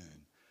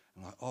turn.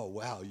 And like, oh,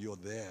 wow, you're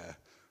there.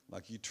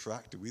 Like, you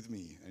tracked with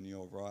me and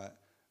you're right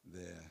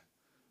there.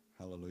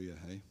 Hallelujah,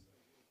 hey?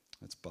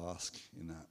 Let's bask in that.